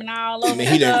climbing all over.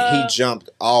 He jumped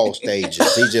all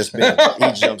stages. He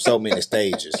jumped so many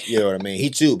stages. You know what I mean? He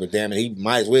too, but damn it, he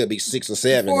might as well be 6 or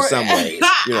 7 in some ways.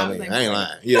 You know what I mean? I ain't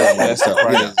lying. You know what I mean? So,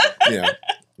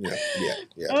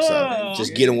 So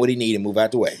just get him what he need and move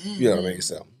out the way. You know what I mean?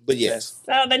 So, but yes.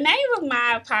 So the name of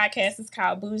my podcast is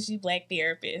called Bougie Black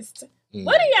Therapist.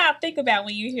 What do y'all think about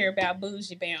when you hear about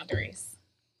bougie boundaries?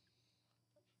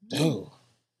 Oh,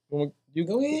 you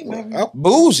go ahead, baby.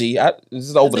 Bougie. This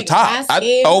is over the top.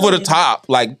 Over the top,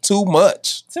 like too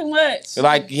much. Too much.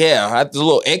 Like it's a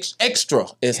little extra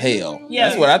as hell. Yeah.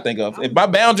 That's what I think of. If my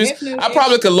boundaries, I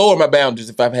probably could lower my boundaries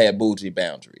if I've had bougie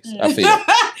boundaries. I feel.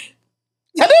 I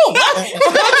do.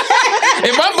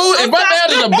 if my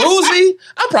boundaries are bougie,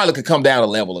 I probably could come down a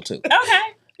level or two. Okay.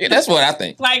 Yeah, that's what I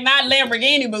think. Like not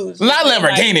Lamborghini bougie. Not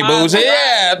Lamborghini bougie.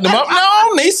 Yeah. No,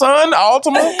 Nissan,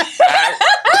 Altima.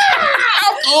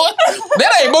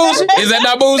 That ain't bougie. Is that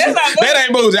not bougie? That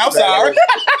ain't bougie. I'm sorry.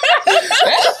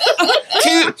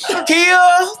 Kia.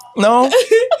 No.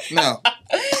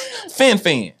 Fin.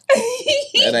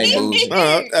 That ain't bougie.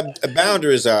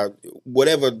 Boundaries are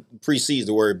whatever precedes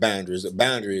the word boundaries. A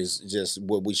boundary is just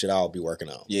what we should all be working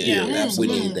on. Yeah,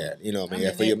 absolutely. We need that. You know what I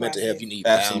mean? For your mental health, you need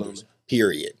boundaries.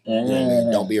 Period.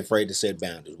 Don't be afraid to set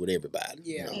boundaries with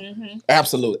everybody.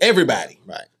 Absolutely. Everybody.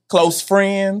 Right. Close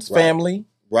friends, family.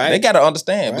 Right. They got to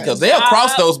understand because they'll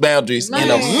cross those boundaries in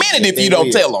a minute if you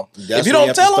don't tell them. If you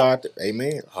don't tell them,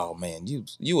 amen. Oh man, you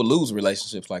will lose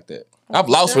relationships like that. I've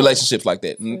lost relationships like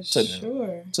that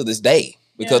to this day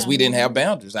because we didn't have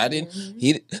boundaries. I didn't.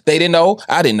 They didn't know.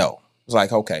 I didn't know. It's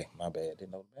like, okay, my bad.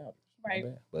 Didn't know the boundaries. Right.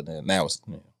 But now it's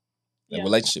the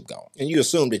relationship gone. And you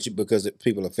assume that because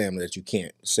people are family that you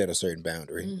can't set a certain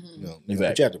boundary.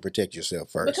 But you have to protect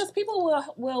yourself first. Because people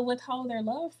will withhold their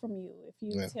love from you if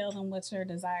you tell them what your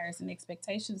desires and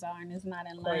expectations are and it's not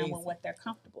in line with what they're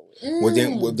comfortable with.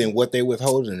 Well, then what they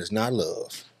withholding is not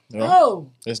love.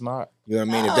 No, it's not. You know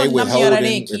what I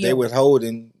mean? If they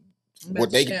withholding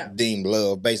what they deem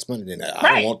love based on it, then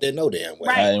I don't want that no damn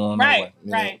way.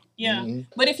 Right. Yeah.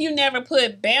 But if you never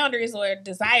put boundaries or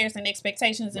desires and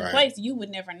expectations in place, you would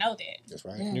never know that. That's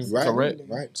right. Right. Correct.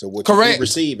 Right. So what you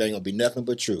receive ain't gonna be nothing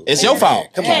but true. It's your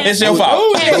fault. Come on. It's your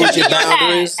fault. Bougie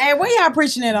boundaries. Hey, where y'all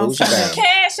preaching it on Sunday?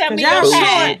 Cash at me.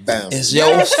 It's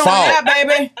your fault,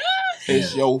 baby.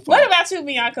 It's your fault. What about you,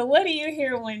 Bianca? What do you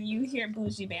hear when you hear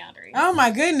bougie boundaries? Oh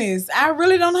my goodness. I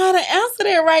really don't know how to answer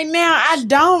that right now. I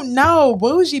don't know.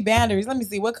 Bougie boundaries. Let me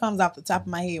see what comes off the top of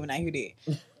my head when I hear that.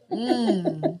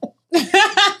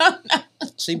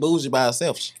 She bougie by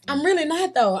herself. I'm really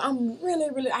not though. I'm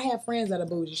really. I have friends that are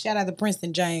bougie. Shout out to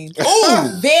Princeton James.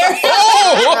 Ooh, Very,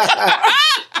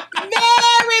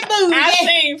 very bougie. I've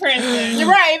seen Princeton.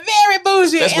 Right, very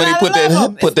bougie. that's and when he I put love that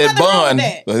him. put There's that nothing wrong bun. with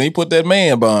that. When he put that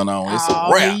man bun on, it's a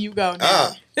Oh, wrap. here you go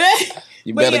now.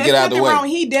 You But better yeah, get out there's the way. nothing wrong.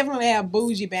 He definitely have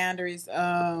bougie boundaries.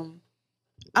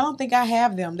 I don't think I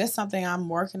have them. That's something I'm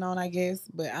working on, I guess.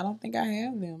 But I don't think I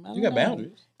have them. You got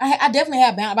boundaries. I definitely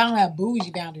have boundaries, but I don't have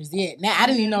bougie boundaries yet. Now I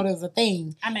didn't even know there was a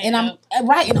thing, I made and it I'm up.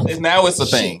 right, and I'm, Now it's a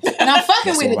thing. and I'm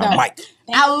fucking with it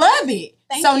though. I love it.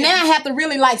 Thank So you. now I have to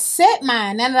really like set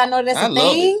mine. Now that I know that's I a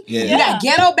love thing, it. Yeah. you got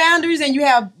ghetto boundaries and you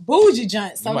have bougie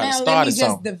junks. So You might have now let me started just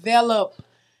something. develop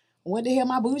what the hell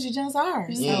my bougie junks are.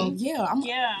 So Mm-hmm. yeah,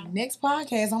 Yeah. next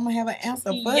podcast I'm gonna have an answer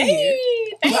for you. Yay!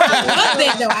 But I love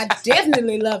that though. I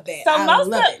definitely love that. So I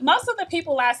love it. most of the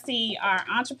people I see are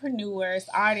entrepreneurs,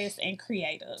 artists, and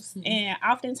creatives, Mm-hmm. and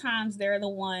oftentimes they're the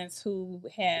ones who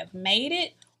have made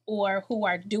it or who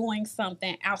are doing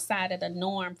something outside of the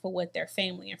norm for what their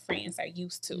family and friends are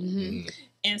used to. Mm-hmm.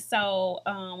 And so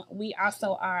we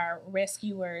also are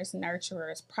rescuers,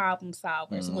 nurturers, problem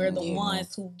solvers. We're the Yeah.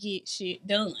 ones who get shit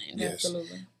done. Yes.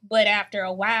 Absolutely. But after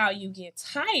a while, you get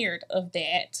tired of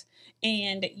that.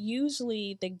 And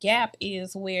usually the gap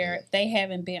is where they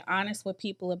haven't been honest with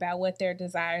people about what their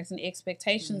desires and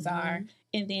expectations are.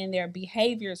 And then their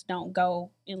behaviors don't go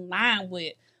in line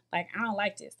with, like, I don't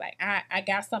like this. Like, I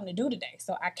got something to do today,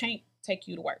 so I can't take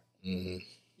you to work. Mhm.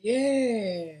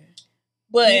 Yeah.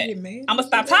 But You get mad I'm going to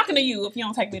stop talking to you if you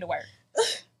don't take me to work.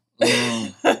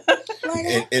 Mm.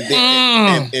 Like,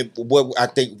 And what I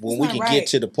think when It's we not can right. get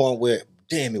to the point where,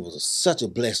 damn, it was such a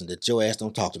blessing that your ass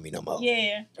don't talk to me no more.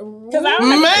 Yeah.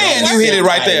 Man, you hit it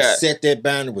right I there. set that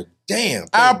boundary with, damn.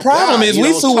 Our thank problem God is you we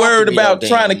don't too talk to worried me no about damn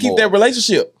trying to keep more. that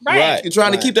relationship. Right. You're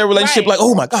trying to keep that relationship Right. like,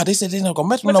 oh my God, they said they're not gonna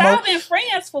mess with But me no y'all more. been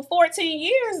friends for 14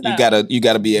 years, though. You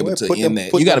gotta be able Well, to put end them-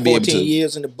 that. put You gotta them be able 14 to.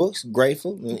 years in the books,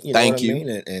 grateful. You know Thank what you. I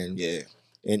mean? And Yeah.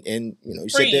 you know, you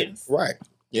said that Friends. right.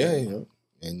 Yeah. You know,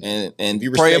 and And if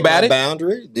you pray respect about my it.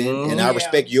 boundary, then and I Yeah.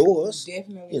 respect yours,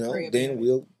 definitely. you know, pray then about it.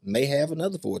 we'll may have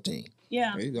another 14.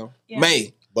 Yeah. There you go. Yeah.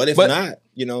 May. But if But- not,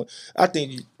 you know, I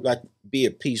think you like be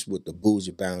at peace with the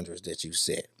bougie boundaries that you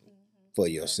set for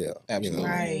yourself. Absolutely. You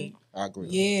know? Right. I agree.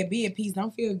 Yeah, be at peace.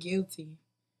 Don't feel guilty.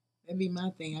 That'd be my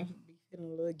thing. I be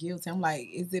feeling a little guilty. I'm like,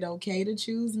 is it okay to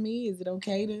choose me? Is it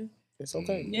okay to It's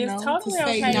okay. you It's know, totally to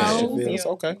say okay to no? choose you. It's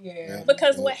okay. Yeah.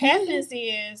 Because what happens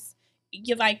is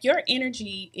you like your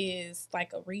energy is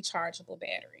like a rechargeable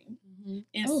battery. Mhm.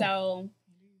 And Oh. so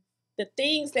the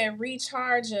things that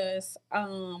recharge us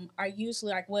are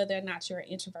usually like whether or not you're an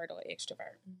introvert or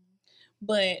extrovert.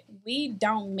 But we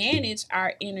don't manage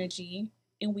our energy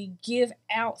and we give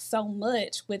out so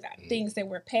much with things that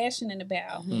we're passionate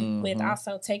about, with Mhm.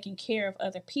 also taking care of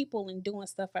other people and doing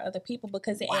stuff for other people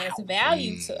because it adds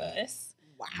value to us.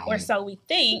 Wow. Or so we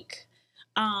think.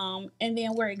 And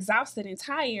then we're exhausted and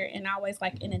tired and always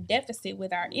like in a deficit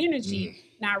with our energy,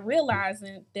 not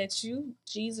realizing that you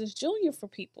Jesus Jr. for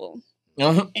people.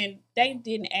 Uh-huh. And they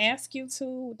didn't ask you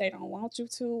to, they don't want you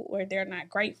to, or they're not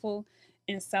grateful.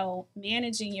 And so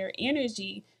managing your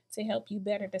energy to help you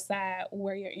better decide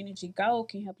where your energy go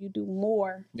can help you do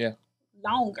more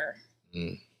longer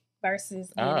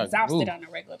versus being Ah, exhausted ooh. on a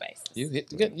regular basis.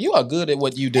 You are good at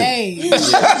what you do. Hey,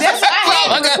 that's what I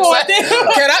had to report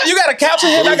that. Can I? You got a couch in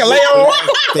here I can lay on?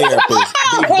 Therapist.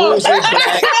 Big bougie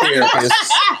black therapist.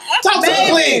 Talk to me,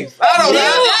 please. I don't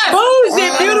know.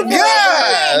 Bullshit, beautiful.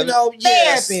 God. You know,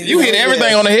 yes. Therapist. You hit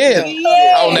everything on the head.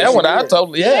 Yeah. On that one, I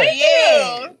totally, yeah.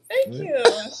 Yeah. Thank you.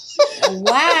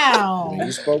 Wow.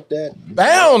 You spoke that.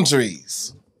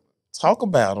 Boundaries. Talk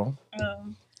about them.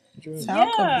 Talk Yeah.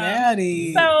 about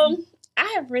it. So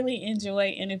I have really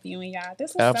enjoyed interviewing y'all.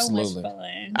 This was Absolutely. so much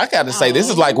fun. I got to say, this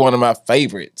is like one of my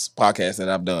favorites podcasts that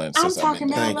I've done. I'm since I've talking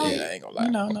been about doing it. like, Yeah, I ain't gonna lie.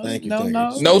 no, Thank you, no, thank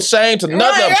no. you. No shame to none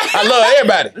of them. Right. I love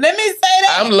everybody. Let me say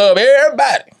that. I love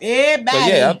everybody. Everybody.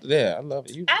 But yeah, I love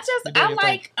it. You, I you do your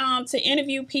like to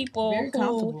interview people Very who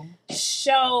comfortable.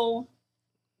 show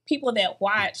people that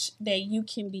watch that you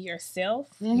can be yourself,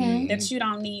 Mhm. that you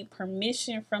don't need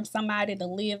permission from somebody to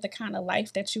live the kind of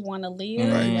life that you want to live.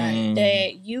 Mm.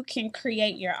 That you can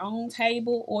create your own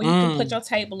table, or you can put your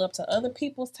table up to other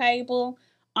people's table,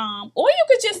 or you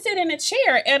could just sit in a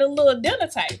chair at a little dinner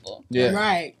table. Yeah.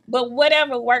 Right. But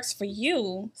whatever works for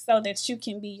you, so that you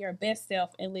can be your best self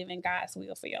and live in God's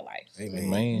will for your life. Amen.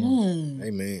 Amen. Hmm.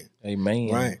 Amen. Amen.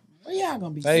 Right. Well, y'all gonna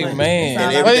be Hey, funny. man. That's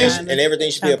And all I'm everything- trying to- everything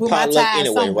should be trying a to put my potluck ties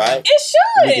anyway, somewhere. right? It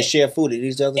We can should. share food at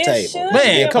each other's It table. should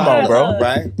Man, be a come on, bro. potluck.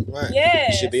 Right? Right.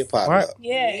 Yes. It should be a potluck. Right.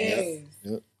 Yes.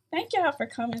 Yes. Thank y'all for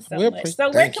coming so We much. So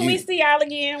where Thank can we you. see y'all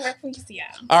again? Where can we see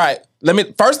y'all? All right.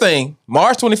 First thing,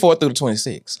 March 24th through the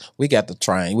 26th. We got the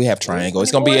Triangle. We have Triangle.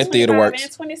 It's going to be at Theater Works.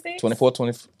 24,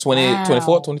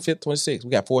 25th, 26th.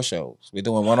 We got 4 shows. We're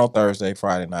doing one on Thursday,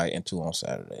 Friday night, and 2 on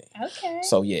Saturday. Okay.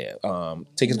 So yeah,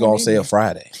 tickets go on sale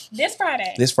Friday. This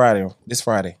Friday. This Friday.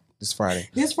 This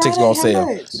Tickets Friday, go on how sale.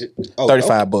 much?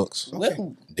 $35. Okay.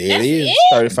 Woo. There it is.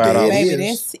 $35. There it Baby,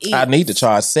 is. that's it. I need to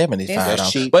charge $75.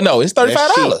 That's cheap. But no, it's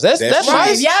 $35. That's That's cheap.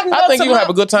 nice. Y'all can I go think to you'll have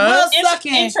a good time.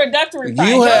 Sucking. Introductory You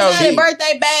price. have- Somebody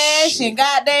birthday bash and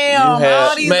goddamn You have-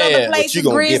 all these man, other what places, you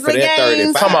gonna get for Grizzly that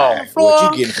games. 35? Come on. the floor.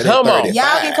 What you getting for that Come on. 35?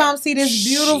 Y'all can come see this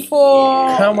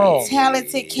beautiful, Come on.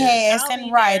 talented cast I'll and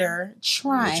be writer.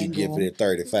 What you get for Triangle. that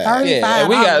 35? 30. Yeah, and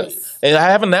we got. $35. And I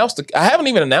haven't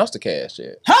even announced the cast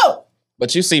yet. Ho!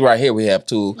 But you see right here, we have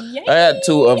 2. Yay. I had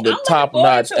 2 of I'm the looking top forward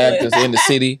notch to it. actors in the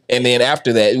city, and then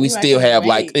after that, we Ooh, I still can't have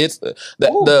like wait. it's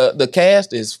the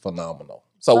cast is phenomenal.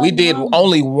 So we did Phenomenal.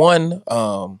 only one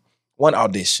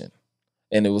audition,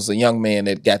 and it was a young man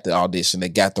that got the audition,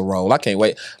 that got the role. I can't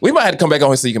wait. We might have to come back on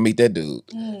here so you can meet that dude.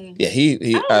 Mm. Yeah, he. I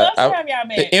would love to have y'all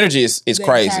back. The energy is The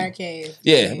crazy. entire cast.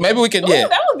 Yeah, maybe we can. Ooh, Yeah,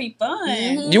 that would be fun.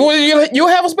 Mhm. you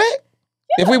have us back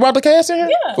if we brought the cast in here.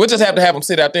 Yeah. We'll just have to have them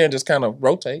sit out there and just kind of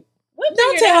rotate. We'll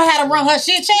Don't figure it tell her out. how to run her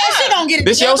shit, Chad. She don't get it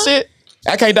This your together. shit?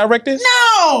 I can't direct this.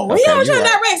 No, Okay, he don't you try to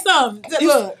right. direct something.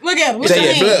 Look at him. It's in It's in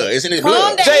your his blood. It's in his Calm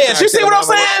blood. down. Jay, you see what I'm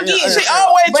saying? She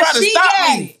always But try to she stop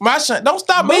got me. it. My shit, don't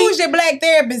stop me. Bougie black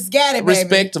therapist got it, baby.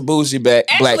 Respect to bougie black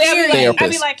Actually, I'd be like,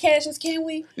 therapist. Cassius, can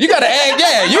we? You gotta ask,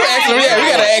 yeah. You ask him, yeah.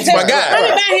 You gotta ask my What guy.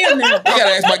 about him now? You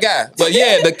gotta ask my guy. But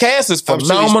yeah, the cast is I'm sure he's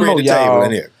phenomenal, spreading the table y'all.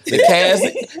 in here. The cast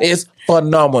is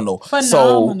phenomenal.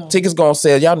 Phenomenal. So tickets gonna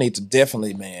sell. Y'all need to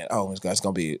definitely, man. Oh, it's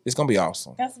gonna be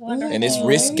awesome. That's wonderful. And it's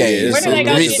risque. Yeah, Where do they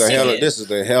go this is get a hell of tickets? this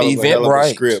is a hell of a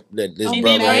Eventbrite. script that this Amazing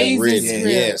brother has written. script.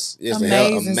 Yes, it's a hell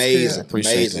Amazing amazing, script.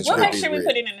 Appreciate amazing it. We'll script make he sure we written.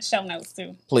 put it in the show notes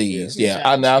too. Please, Yeah.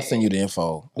 yeah. I'll send you the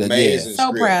info. But Amazing So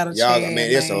script. proud of y'all. Chad,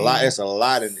 Man, it's a man. lot. It's a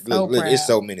lot. And So look, it's proud.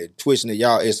 so many twists in it,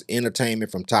 y'all. It's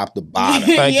entertainment from top to bottom.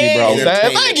 Thank you, bro.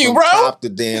 Entertainment Thank you, from bro. Top to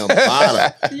damn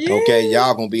bottom. Yeah. Okay,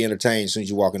 y'all gonna be entertained as soon as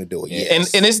you walk in the door. Yeah.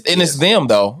 Yes. And it's them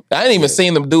though. I didn't even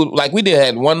seen them do like we did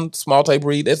had one small tape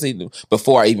read. That's even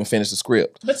before I even finished the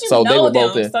script. But you So know they were them,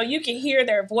 both there. so you can hear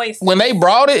their voice. When they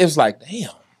brought it, it was like, damn.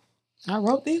 I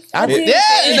wrote this. Yeah, did.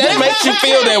 that makes you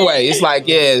feel that way. It's like,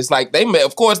 yeah, it's like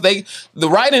of course the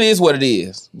writing is what it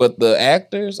is, but the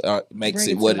actors makes Bring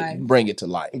it it to what life. bring it to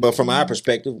life. But from our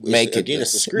perspective, Make it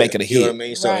it's a script. make it a You know hit. what I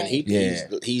mean? So and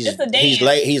Right. he's It's a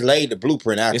dance. he's laid the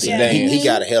blueprint out It's a there. He dance.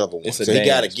 got a hell of a one. It's a So he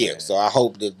got a dance, gift. man. So I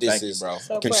hope that this Thank you, is bro.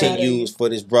 So continues for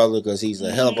this brother because he's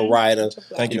a hell of a writer.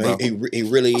 Thank you, You know, bro. he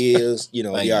really is. You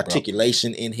know, Thank the you, bro.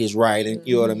 articulation in his writing.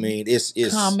 You know what I mean? It's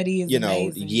Comedy is you know,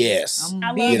 amazing. yes. I'm I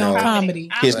love big on comedy. comedy.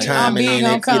 His I'm timing I'm big in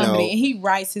on it, you comedy. know, And he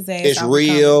writes his ass it's off of comedy.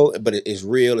 real, but it's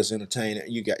real. It's entertaining.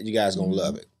 You guys gonna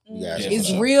love it. You guys, Yeah, gonna It's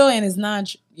love it. real and it's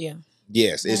not. Yeah.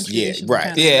 Yes, it's Non-traditional right.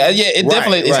 kind of- Yeah, yeah, it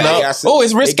definitely is Right. not. Got some- Oh,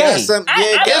 it's He risque. got some. I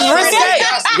Yeah, It's love risque.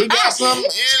 He got some.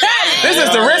 This is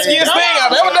the riskiest thing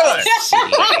I've ever done.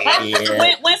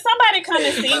 Yeah. When somebody come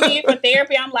to see me for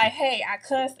therapy, I'm like, hey, I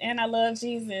cuss and I love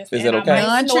Jesus. Is and it okay?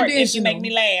 I might snort if you Non-traditional. make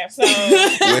me laugh. So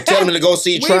Well, tell him to go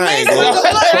see We Triangle. missed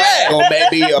it. Triangle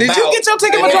maybe about. Did you get your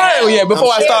ticket for Triangle yet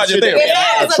before I started your therapy? If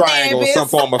I A was a triangle, therapist. some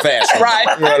form of fashion. Right.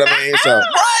 You know what I mean? So,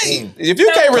 Right. If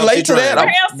you can't relate to that, where I'm,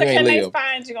 else you can ain't they live.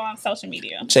 find you on social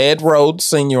media? Chad Rhodes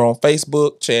Senior on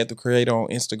Facebook, Chad the Creator on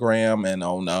Instagram, and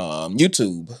on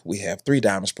YouTube. We have 3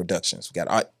 Diamonds Productions. We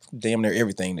got damn near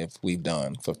everything that we've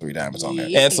done for 3 Diamonds on there,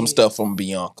 and some stuff from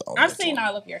Bianca. On I've there, seen too.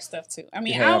 all of your stuff too. I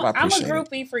mean, You have, I I'm a appreciate it.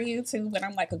 groupie for you too, but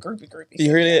I'm like a groupie. You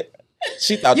hear that?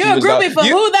 She thought You're you a was groupie for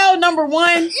you- who though? Number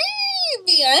one.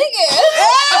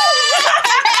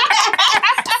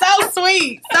 So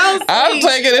sweet. So sweet. I'll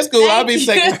take it. It's cool. I'll be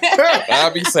Thank second. you.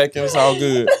 I'll be second. It's all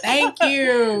good. Thank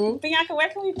you. Bianca, where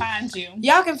can we find you?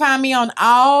 Y'all can find me on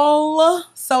all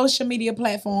social media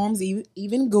platforms,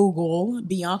 even Google,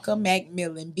 Bianca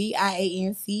Macmillan,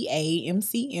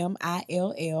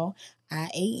 BiancaMcMillan.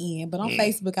 But on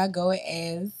Facebook, I go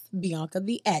as Bianca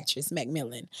the Actress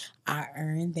Macmillan. I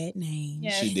earned that name.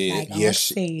 Yes. She did. Like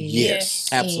yes, I said. yes,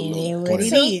 Absolutely. And what it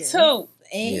Toot, is. toot.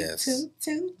 And Yes. toot.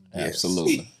 Yes.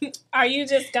 Absolutely. Are you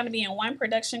just going to be in one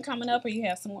production coming up, or you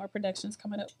have some more productions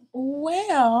coming up?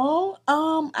 Well,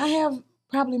 I have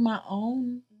probably my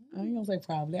own I ain't gonna say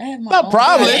probably. I have my Not own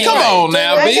probably. project. Come on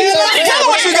now, B. Tell me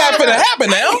what you got for to happen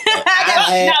now.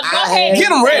 Get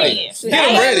them ready. Get I them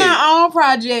have ready. my own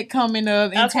project coming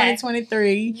up in Okay.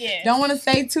 2023. Yes. Don't want to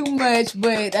say too much,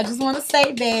 but I just want to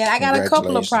say that I got a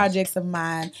couple of Congratulations. projects of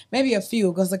mine, maybe a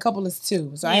few, because a couple is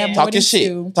two. So I have Yeah. more Talk than your shit.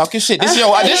 two. Talk your shit. This is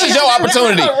your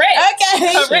opportunity. Correct.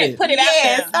 Okay. Correct. Put it out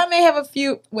Yes, there. I may have a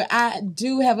few. Well, I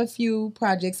do have a few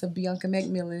projects of Bianca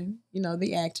McMillan,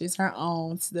 the actress, her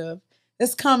own stuff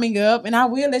that's coming up, and I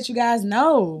will let you guys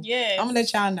know. Yes. I'm gonna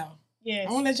let y'all know. Yes.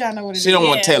 I'm gonna let y'all know what it is. She don't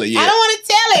want to tell it I yet. don't want to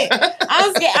tell it.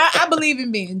 I'm scared. I believe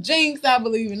in being jinxed. I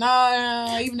believe in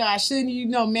all, even though I shouldn't,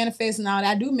 manifest and all that.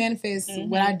 I do manifest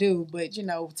what I do, but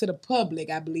to the public,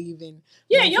 I believe in.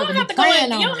 Yeah, you don't have to go in.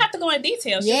 praying on You don't it. have to go in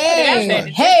detail. Just Yeah. put it out there.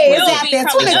 Hey, Will it's out be there.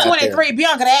 coming up. 2023.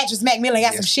 Bianca, the actress Macmillan,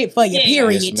 got some shit for you. Yeah.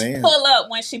 Period. Yes, ma'am. Pull up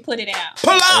when she put it out.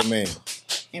 Pull up. Amen.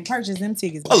 And purchase them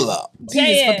tickets. Pull up. P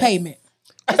is Yes. for payment.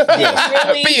 Yes.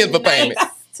 Really Fee is for payment. nice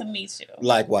to meet you.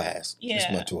 Likewise. Yeah.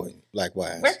 It's my toy.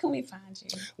 Likewise. Where can we find you?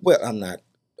 Well, I'm not.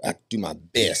 I do my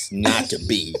best not to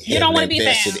be. You don't wanna heavily be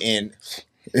invested found. in.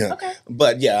 Yeah. Okay.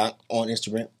 But yeah, on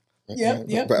Instagram.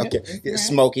 Yep. Okay. Instagram.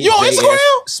 Smokey. You on JS,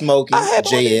 Instagram? Smokey I had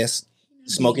on JS.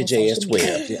 Smokey JS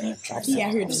 12. Yeah. He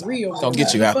out here the real. Don't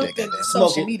get you out there, Fuck the goddamn. social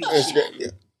Smokey. media. Yeah.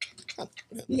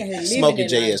 He out here living Smokey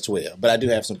that life. JS 12. But I do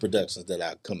have some productions that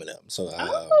are coming up. So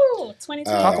Oh, 2020.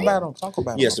 Talk about them. Talk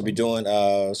about them. yes, we'll be doing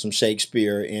some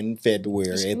Shakespeare in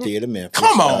February at Theater Memphis.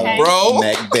 Come on, Okay. bro.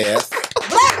 Macbeth.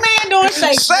 Black man doing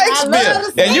Shakespeare. I Shakespeare.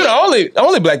 love to And see you it. the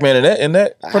only black man in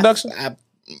that production. I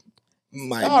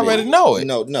might I already be. know it.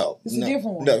 No. It's a different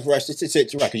one. No, right. It's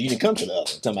right, because you didn't come to the other.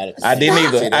 Talking about I didn't See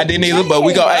either. that? I didn't either. But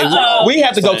we go. Hey, Uh-oh. we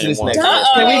have to go to this Same next one. one.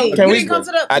 Uh-oh. Can we? You Can we? didn't come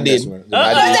to the- I did.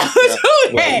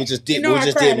 Well, we just did. You know We I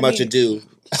just cried did a much minute. ado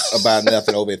about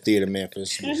nothing over at Theater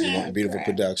Memphis. Beautiful Cried.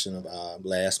 production of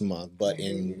last month. But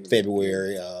in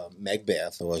February,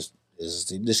 Macbeth is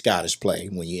the Scottish play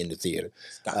when you're in the theater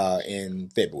in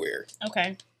February.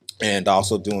 Okay. And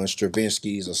also doing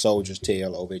Stravinsky's A Soldier's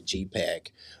Tale over at GPAC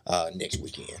next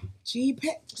weekend.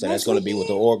 So that's going to be with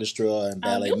the orchestra and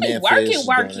Ballet you be Memphis.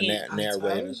 working. doing I narrator.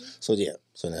 told you. So yeah.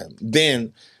 So now,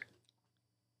 then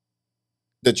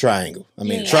the triangle. I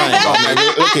mean, Yeah. triangle. I mean,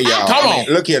 look at y'all. Come I mean,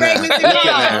 on. look here now. Pregnancy Look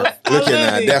here moms. now. I Look here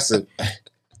love now. it. That's a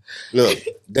look.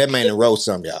 That man done wrote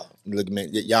some, y'all. Look, man,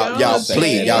 y'all Say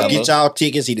please, that, y'all brother. get y'all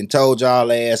tickets. He done told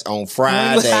y'all ass on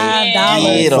Friday. $25.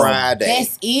 Get 'em. Friday.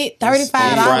 That's it. $35.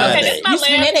 Friday. Okay, this is my You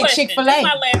spend last that at question. Chick-fil-A. This is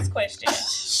my last question.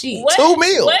 Shit. What, 2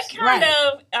 meals. What kind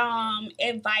Right. of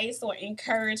advice or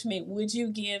encouragement would you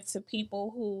give to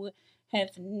people who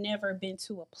have never been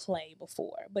to a play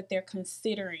before, but they're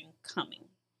considering coming?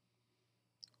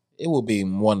 It will be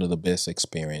one of the best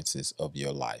experiences of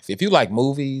your life. If you like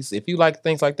movies, if you like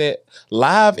things like that,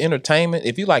 live entertainment,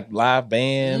 if you like live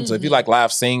bands, or if you like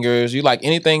live singers, you like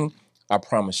anything, I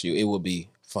promise you it will be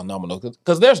phenomenal.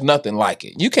 Because there's nothing like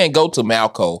it. You can't go to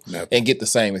Malco Nothing. and get the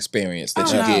same experience that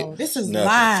Oh, you no. get This is Nothing.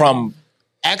 live. from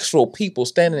actual people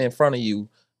standing in front of you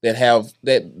that have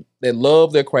that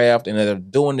love their craft and that are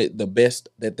doing it the best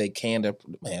that they can.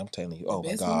 Man, I'm telling you, oh my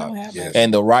Best one don't God. have Yes. that.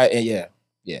 And the right, and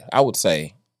yeah, I would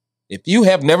say if you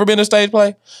have never been to stage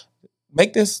play,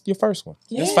 make this your first one.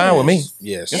 It's fine with me.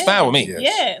 Yes. It's fine with me. Yes.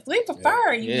 Yes, we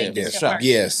prefer you Yeah. make this Yes. your first.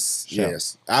 Yes. Sure.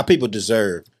 Yes. Our people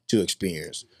deserve to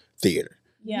experience theater.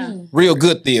 Yeah. Real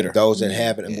good theater. Those that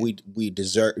haven't, and Yeah. we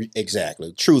deserve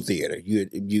exactly true theater.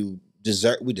 You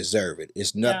deserve. We deserve it.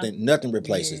 It's nothing. Nothing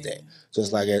replaces Yeah. that. So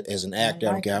it's like as an actor, I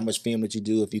don't like care how it. much film that you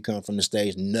do. If you come from the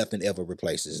stage, nothing ever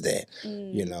replaces that.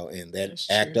 Mm. You know, and that That's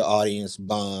true. actor audience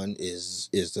bond is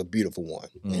a beautiful one.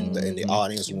 And the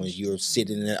audience, when you're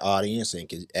sitting in that audience and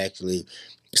can actually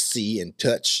see and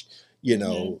touch, you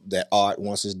know, that art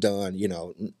once it's done, you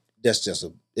know, that's just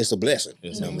it's a blessing.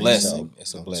 It's You know a what I mean? blessing. So,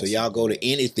 It's a so blessing. y'all go to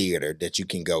any theater that you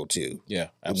can go to Yeah,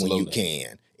 absolutely. when you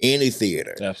can. Any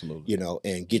theater. Absolutely. You know,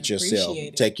 and get I yourself, appreciate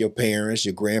it. take your parents,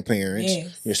 your grandparents, Yes.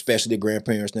 especially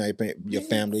grandparents now, your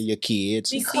family, your kids.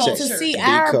 Be To cultured. see Be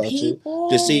our cultured. people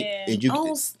To see, Yeah. and you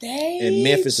on stage. and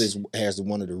Memphis has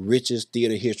one of the richest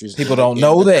theater histories. People don't in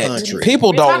know the that. country.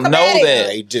 People don't Talk know about it. that.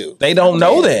 They do. They don't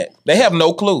know Yeah. that. They have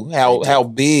no clue They how do.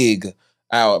 big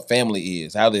our family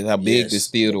is, how big Yes. this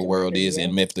theater The world is community,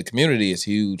 in Memphis. The community is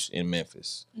huge in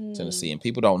Memphis, Mm. Tennessee, and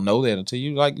people don't know that until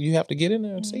you have to get in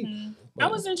there and see. Mhm. I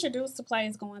was introduced to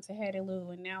plays going to Hattie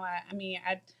Lou, and now I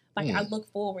I look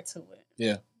forward to it.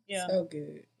 Yeah. Yeah. So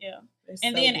good. Yeah. It's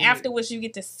And so then good. afterwards, you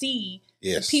get to see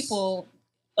Yes. the people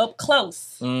up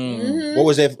close. Mm. Mhm. What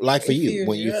was that like for It you feels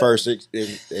when you good. first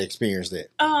experienced that?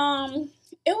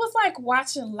 it was like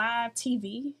watching live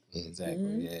TV.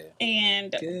 Exactly. Yeah.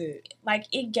 And Good. like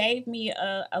it gave me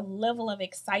a level of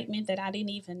excitement that I didn't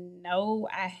even know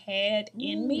I had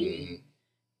in me.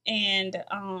 And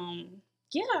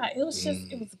yeah, it was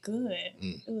just it was good.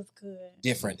 It was good.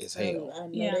 Different as hell. I know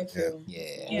Yeah. that feeling.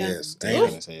 Yeah. Yes.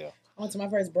 Different as hell. I went to my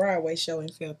first Broadway show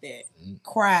and felt that.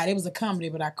 Cried. It was a comedy,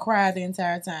 but I cried the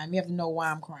entire time. You have to know why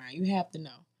I'm crying. You have to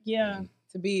know. Yeah.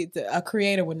 A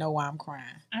creator would know why I'm crying.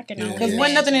 I can Yeah. only Because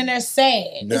wasn't nothing in there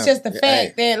sad. No. It's just the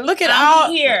fact that look at I'm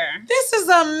all here. This is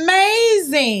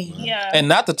amazing. Yeah. And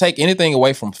not to take anything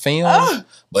away from film, Oh.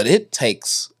 but it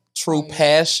takes true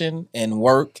passion and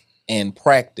work and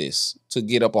practice to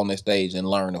get up on the stage and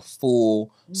learn a full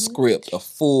script, a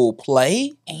full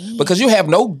play. Because you have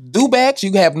no do-backs,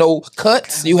 you have no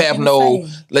cuts, you have no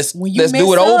let's When you do mess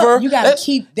it up, over. you gotta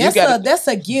keep. That's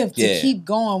a gift to Yeah. keep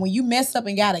going. When you mess up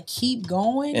and gotta keep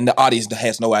going, And the audience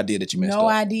has no idea that you messed no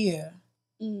up. idea.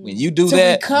 When you do To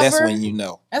that, that's recover, when you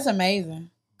know. That's amazing.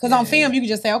 Because on film, you can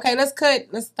just say, okay, let's cut,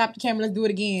 let's stop the camera, let's do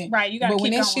it again. Right. You gotta But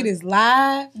when keep that going. shit is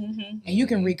live Mm-hmm. and you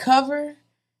can recover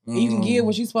and you can give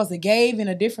what you're supposed to give in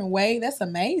a different way, that's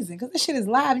amazing. Because that shit is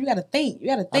live. You got to think. You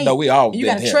got to I think. know we all you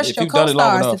been got to here. trust If your you've done it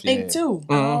long co-stars to enough, think yeah. too.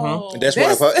 Oh. That's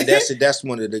one of her, That's- that's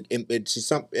one of the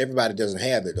some everybody doesn't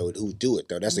have it though who do it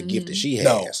though. That's a gift that she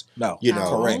has. No. You know,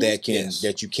 Correct. that can Yes.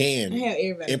 that you can I have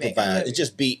everybody back. I improvise. love It it.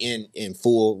 just be in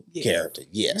full Yes. character.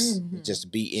 Yes. Mhm.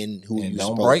 Just be in who And you're don't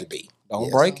supposed break to be. Don't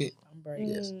Yes. break it. I'm brave.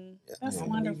 Yes. That's I believe in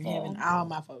wonderful. having all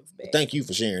my folks back. Thank you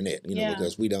for sharing that. You know, Yeah.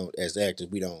 because we don't as actors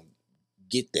we don't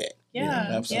get that. you know.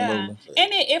 Yeah, Absolutely. yeah.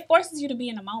 And it forces you to be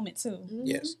in the moment too.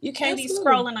 Yes. You can't Absolutely. be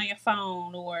scrolling on your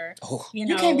phone or Oh. you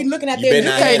know. You can't be looking at You that. better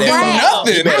not can't have do that phone.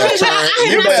 nothing.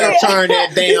 You better You turn better-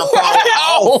 that damn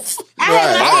phone off. I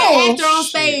had Right. an actor on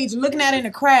stage looking at it in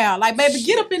the crowd, like, baby,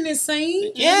 get up in this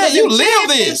scene. Yeah, If you Chad-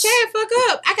 live if this. Chad fuck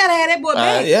up, I gotta have that boy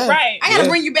back. Yeah. Right. I gotta Yeah.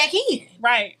 bring you back in.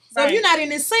 Right. So right. if you're not in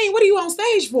this scene, what are you on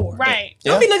stage for? right.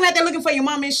 Don't Yeah. be looking at that looking for your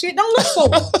mom and shit. Don't look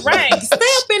for her. Right. Stay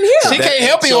up in here. She can't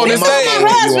help you on this this stage. stage. My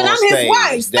husband, I'm his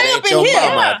wife. Stay That up ain't in your here.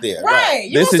 mama out there. Right.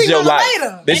 You This gonna is see your mama life.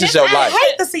 later. This And is your it's- I life.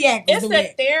 hate to see actors It's do a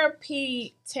that.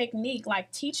 therapy technique,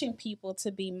 like teaching people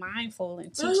to be mindful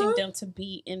and teaching them to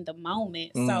be in the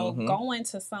moment. So Mhm. going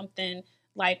to something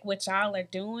like what y'all are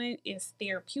doing is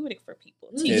therapeutic for people.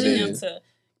 It Teaching them is. to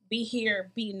be here,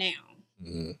 be now.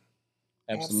 Mhm.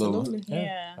 Absolutely. Absolutely.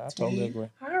 Yeah. I totally agree.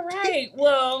 All right.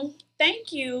 Well,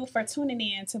 thank you for tuning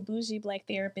in to Bougie Black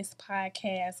Therapist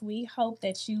Podcast. We hope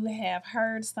that you have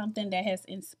heard something that has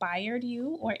inspired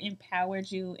you or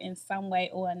empowered you in some way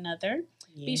or another.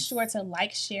 Be sure to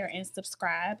like, share, and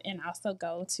subscribe. And also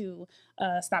go to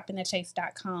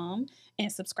stopinthechase.com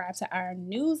and subscribe to our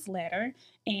newsletter.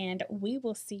 And we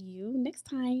will see you next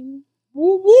time.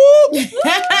 Woo woo.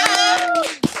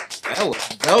 That was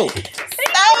dope.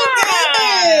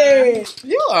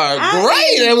 You are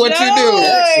great at what you do.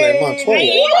 Excellent, Montoya.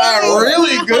 You are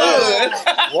really good.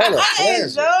 What a I pleasure.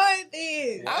 enjoyed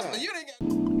this. You didn't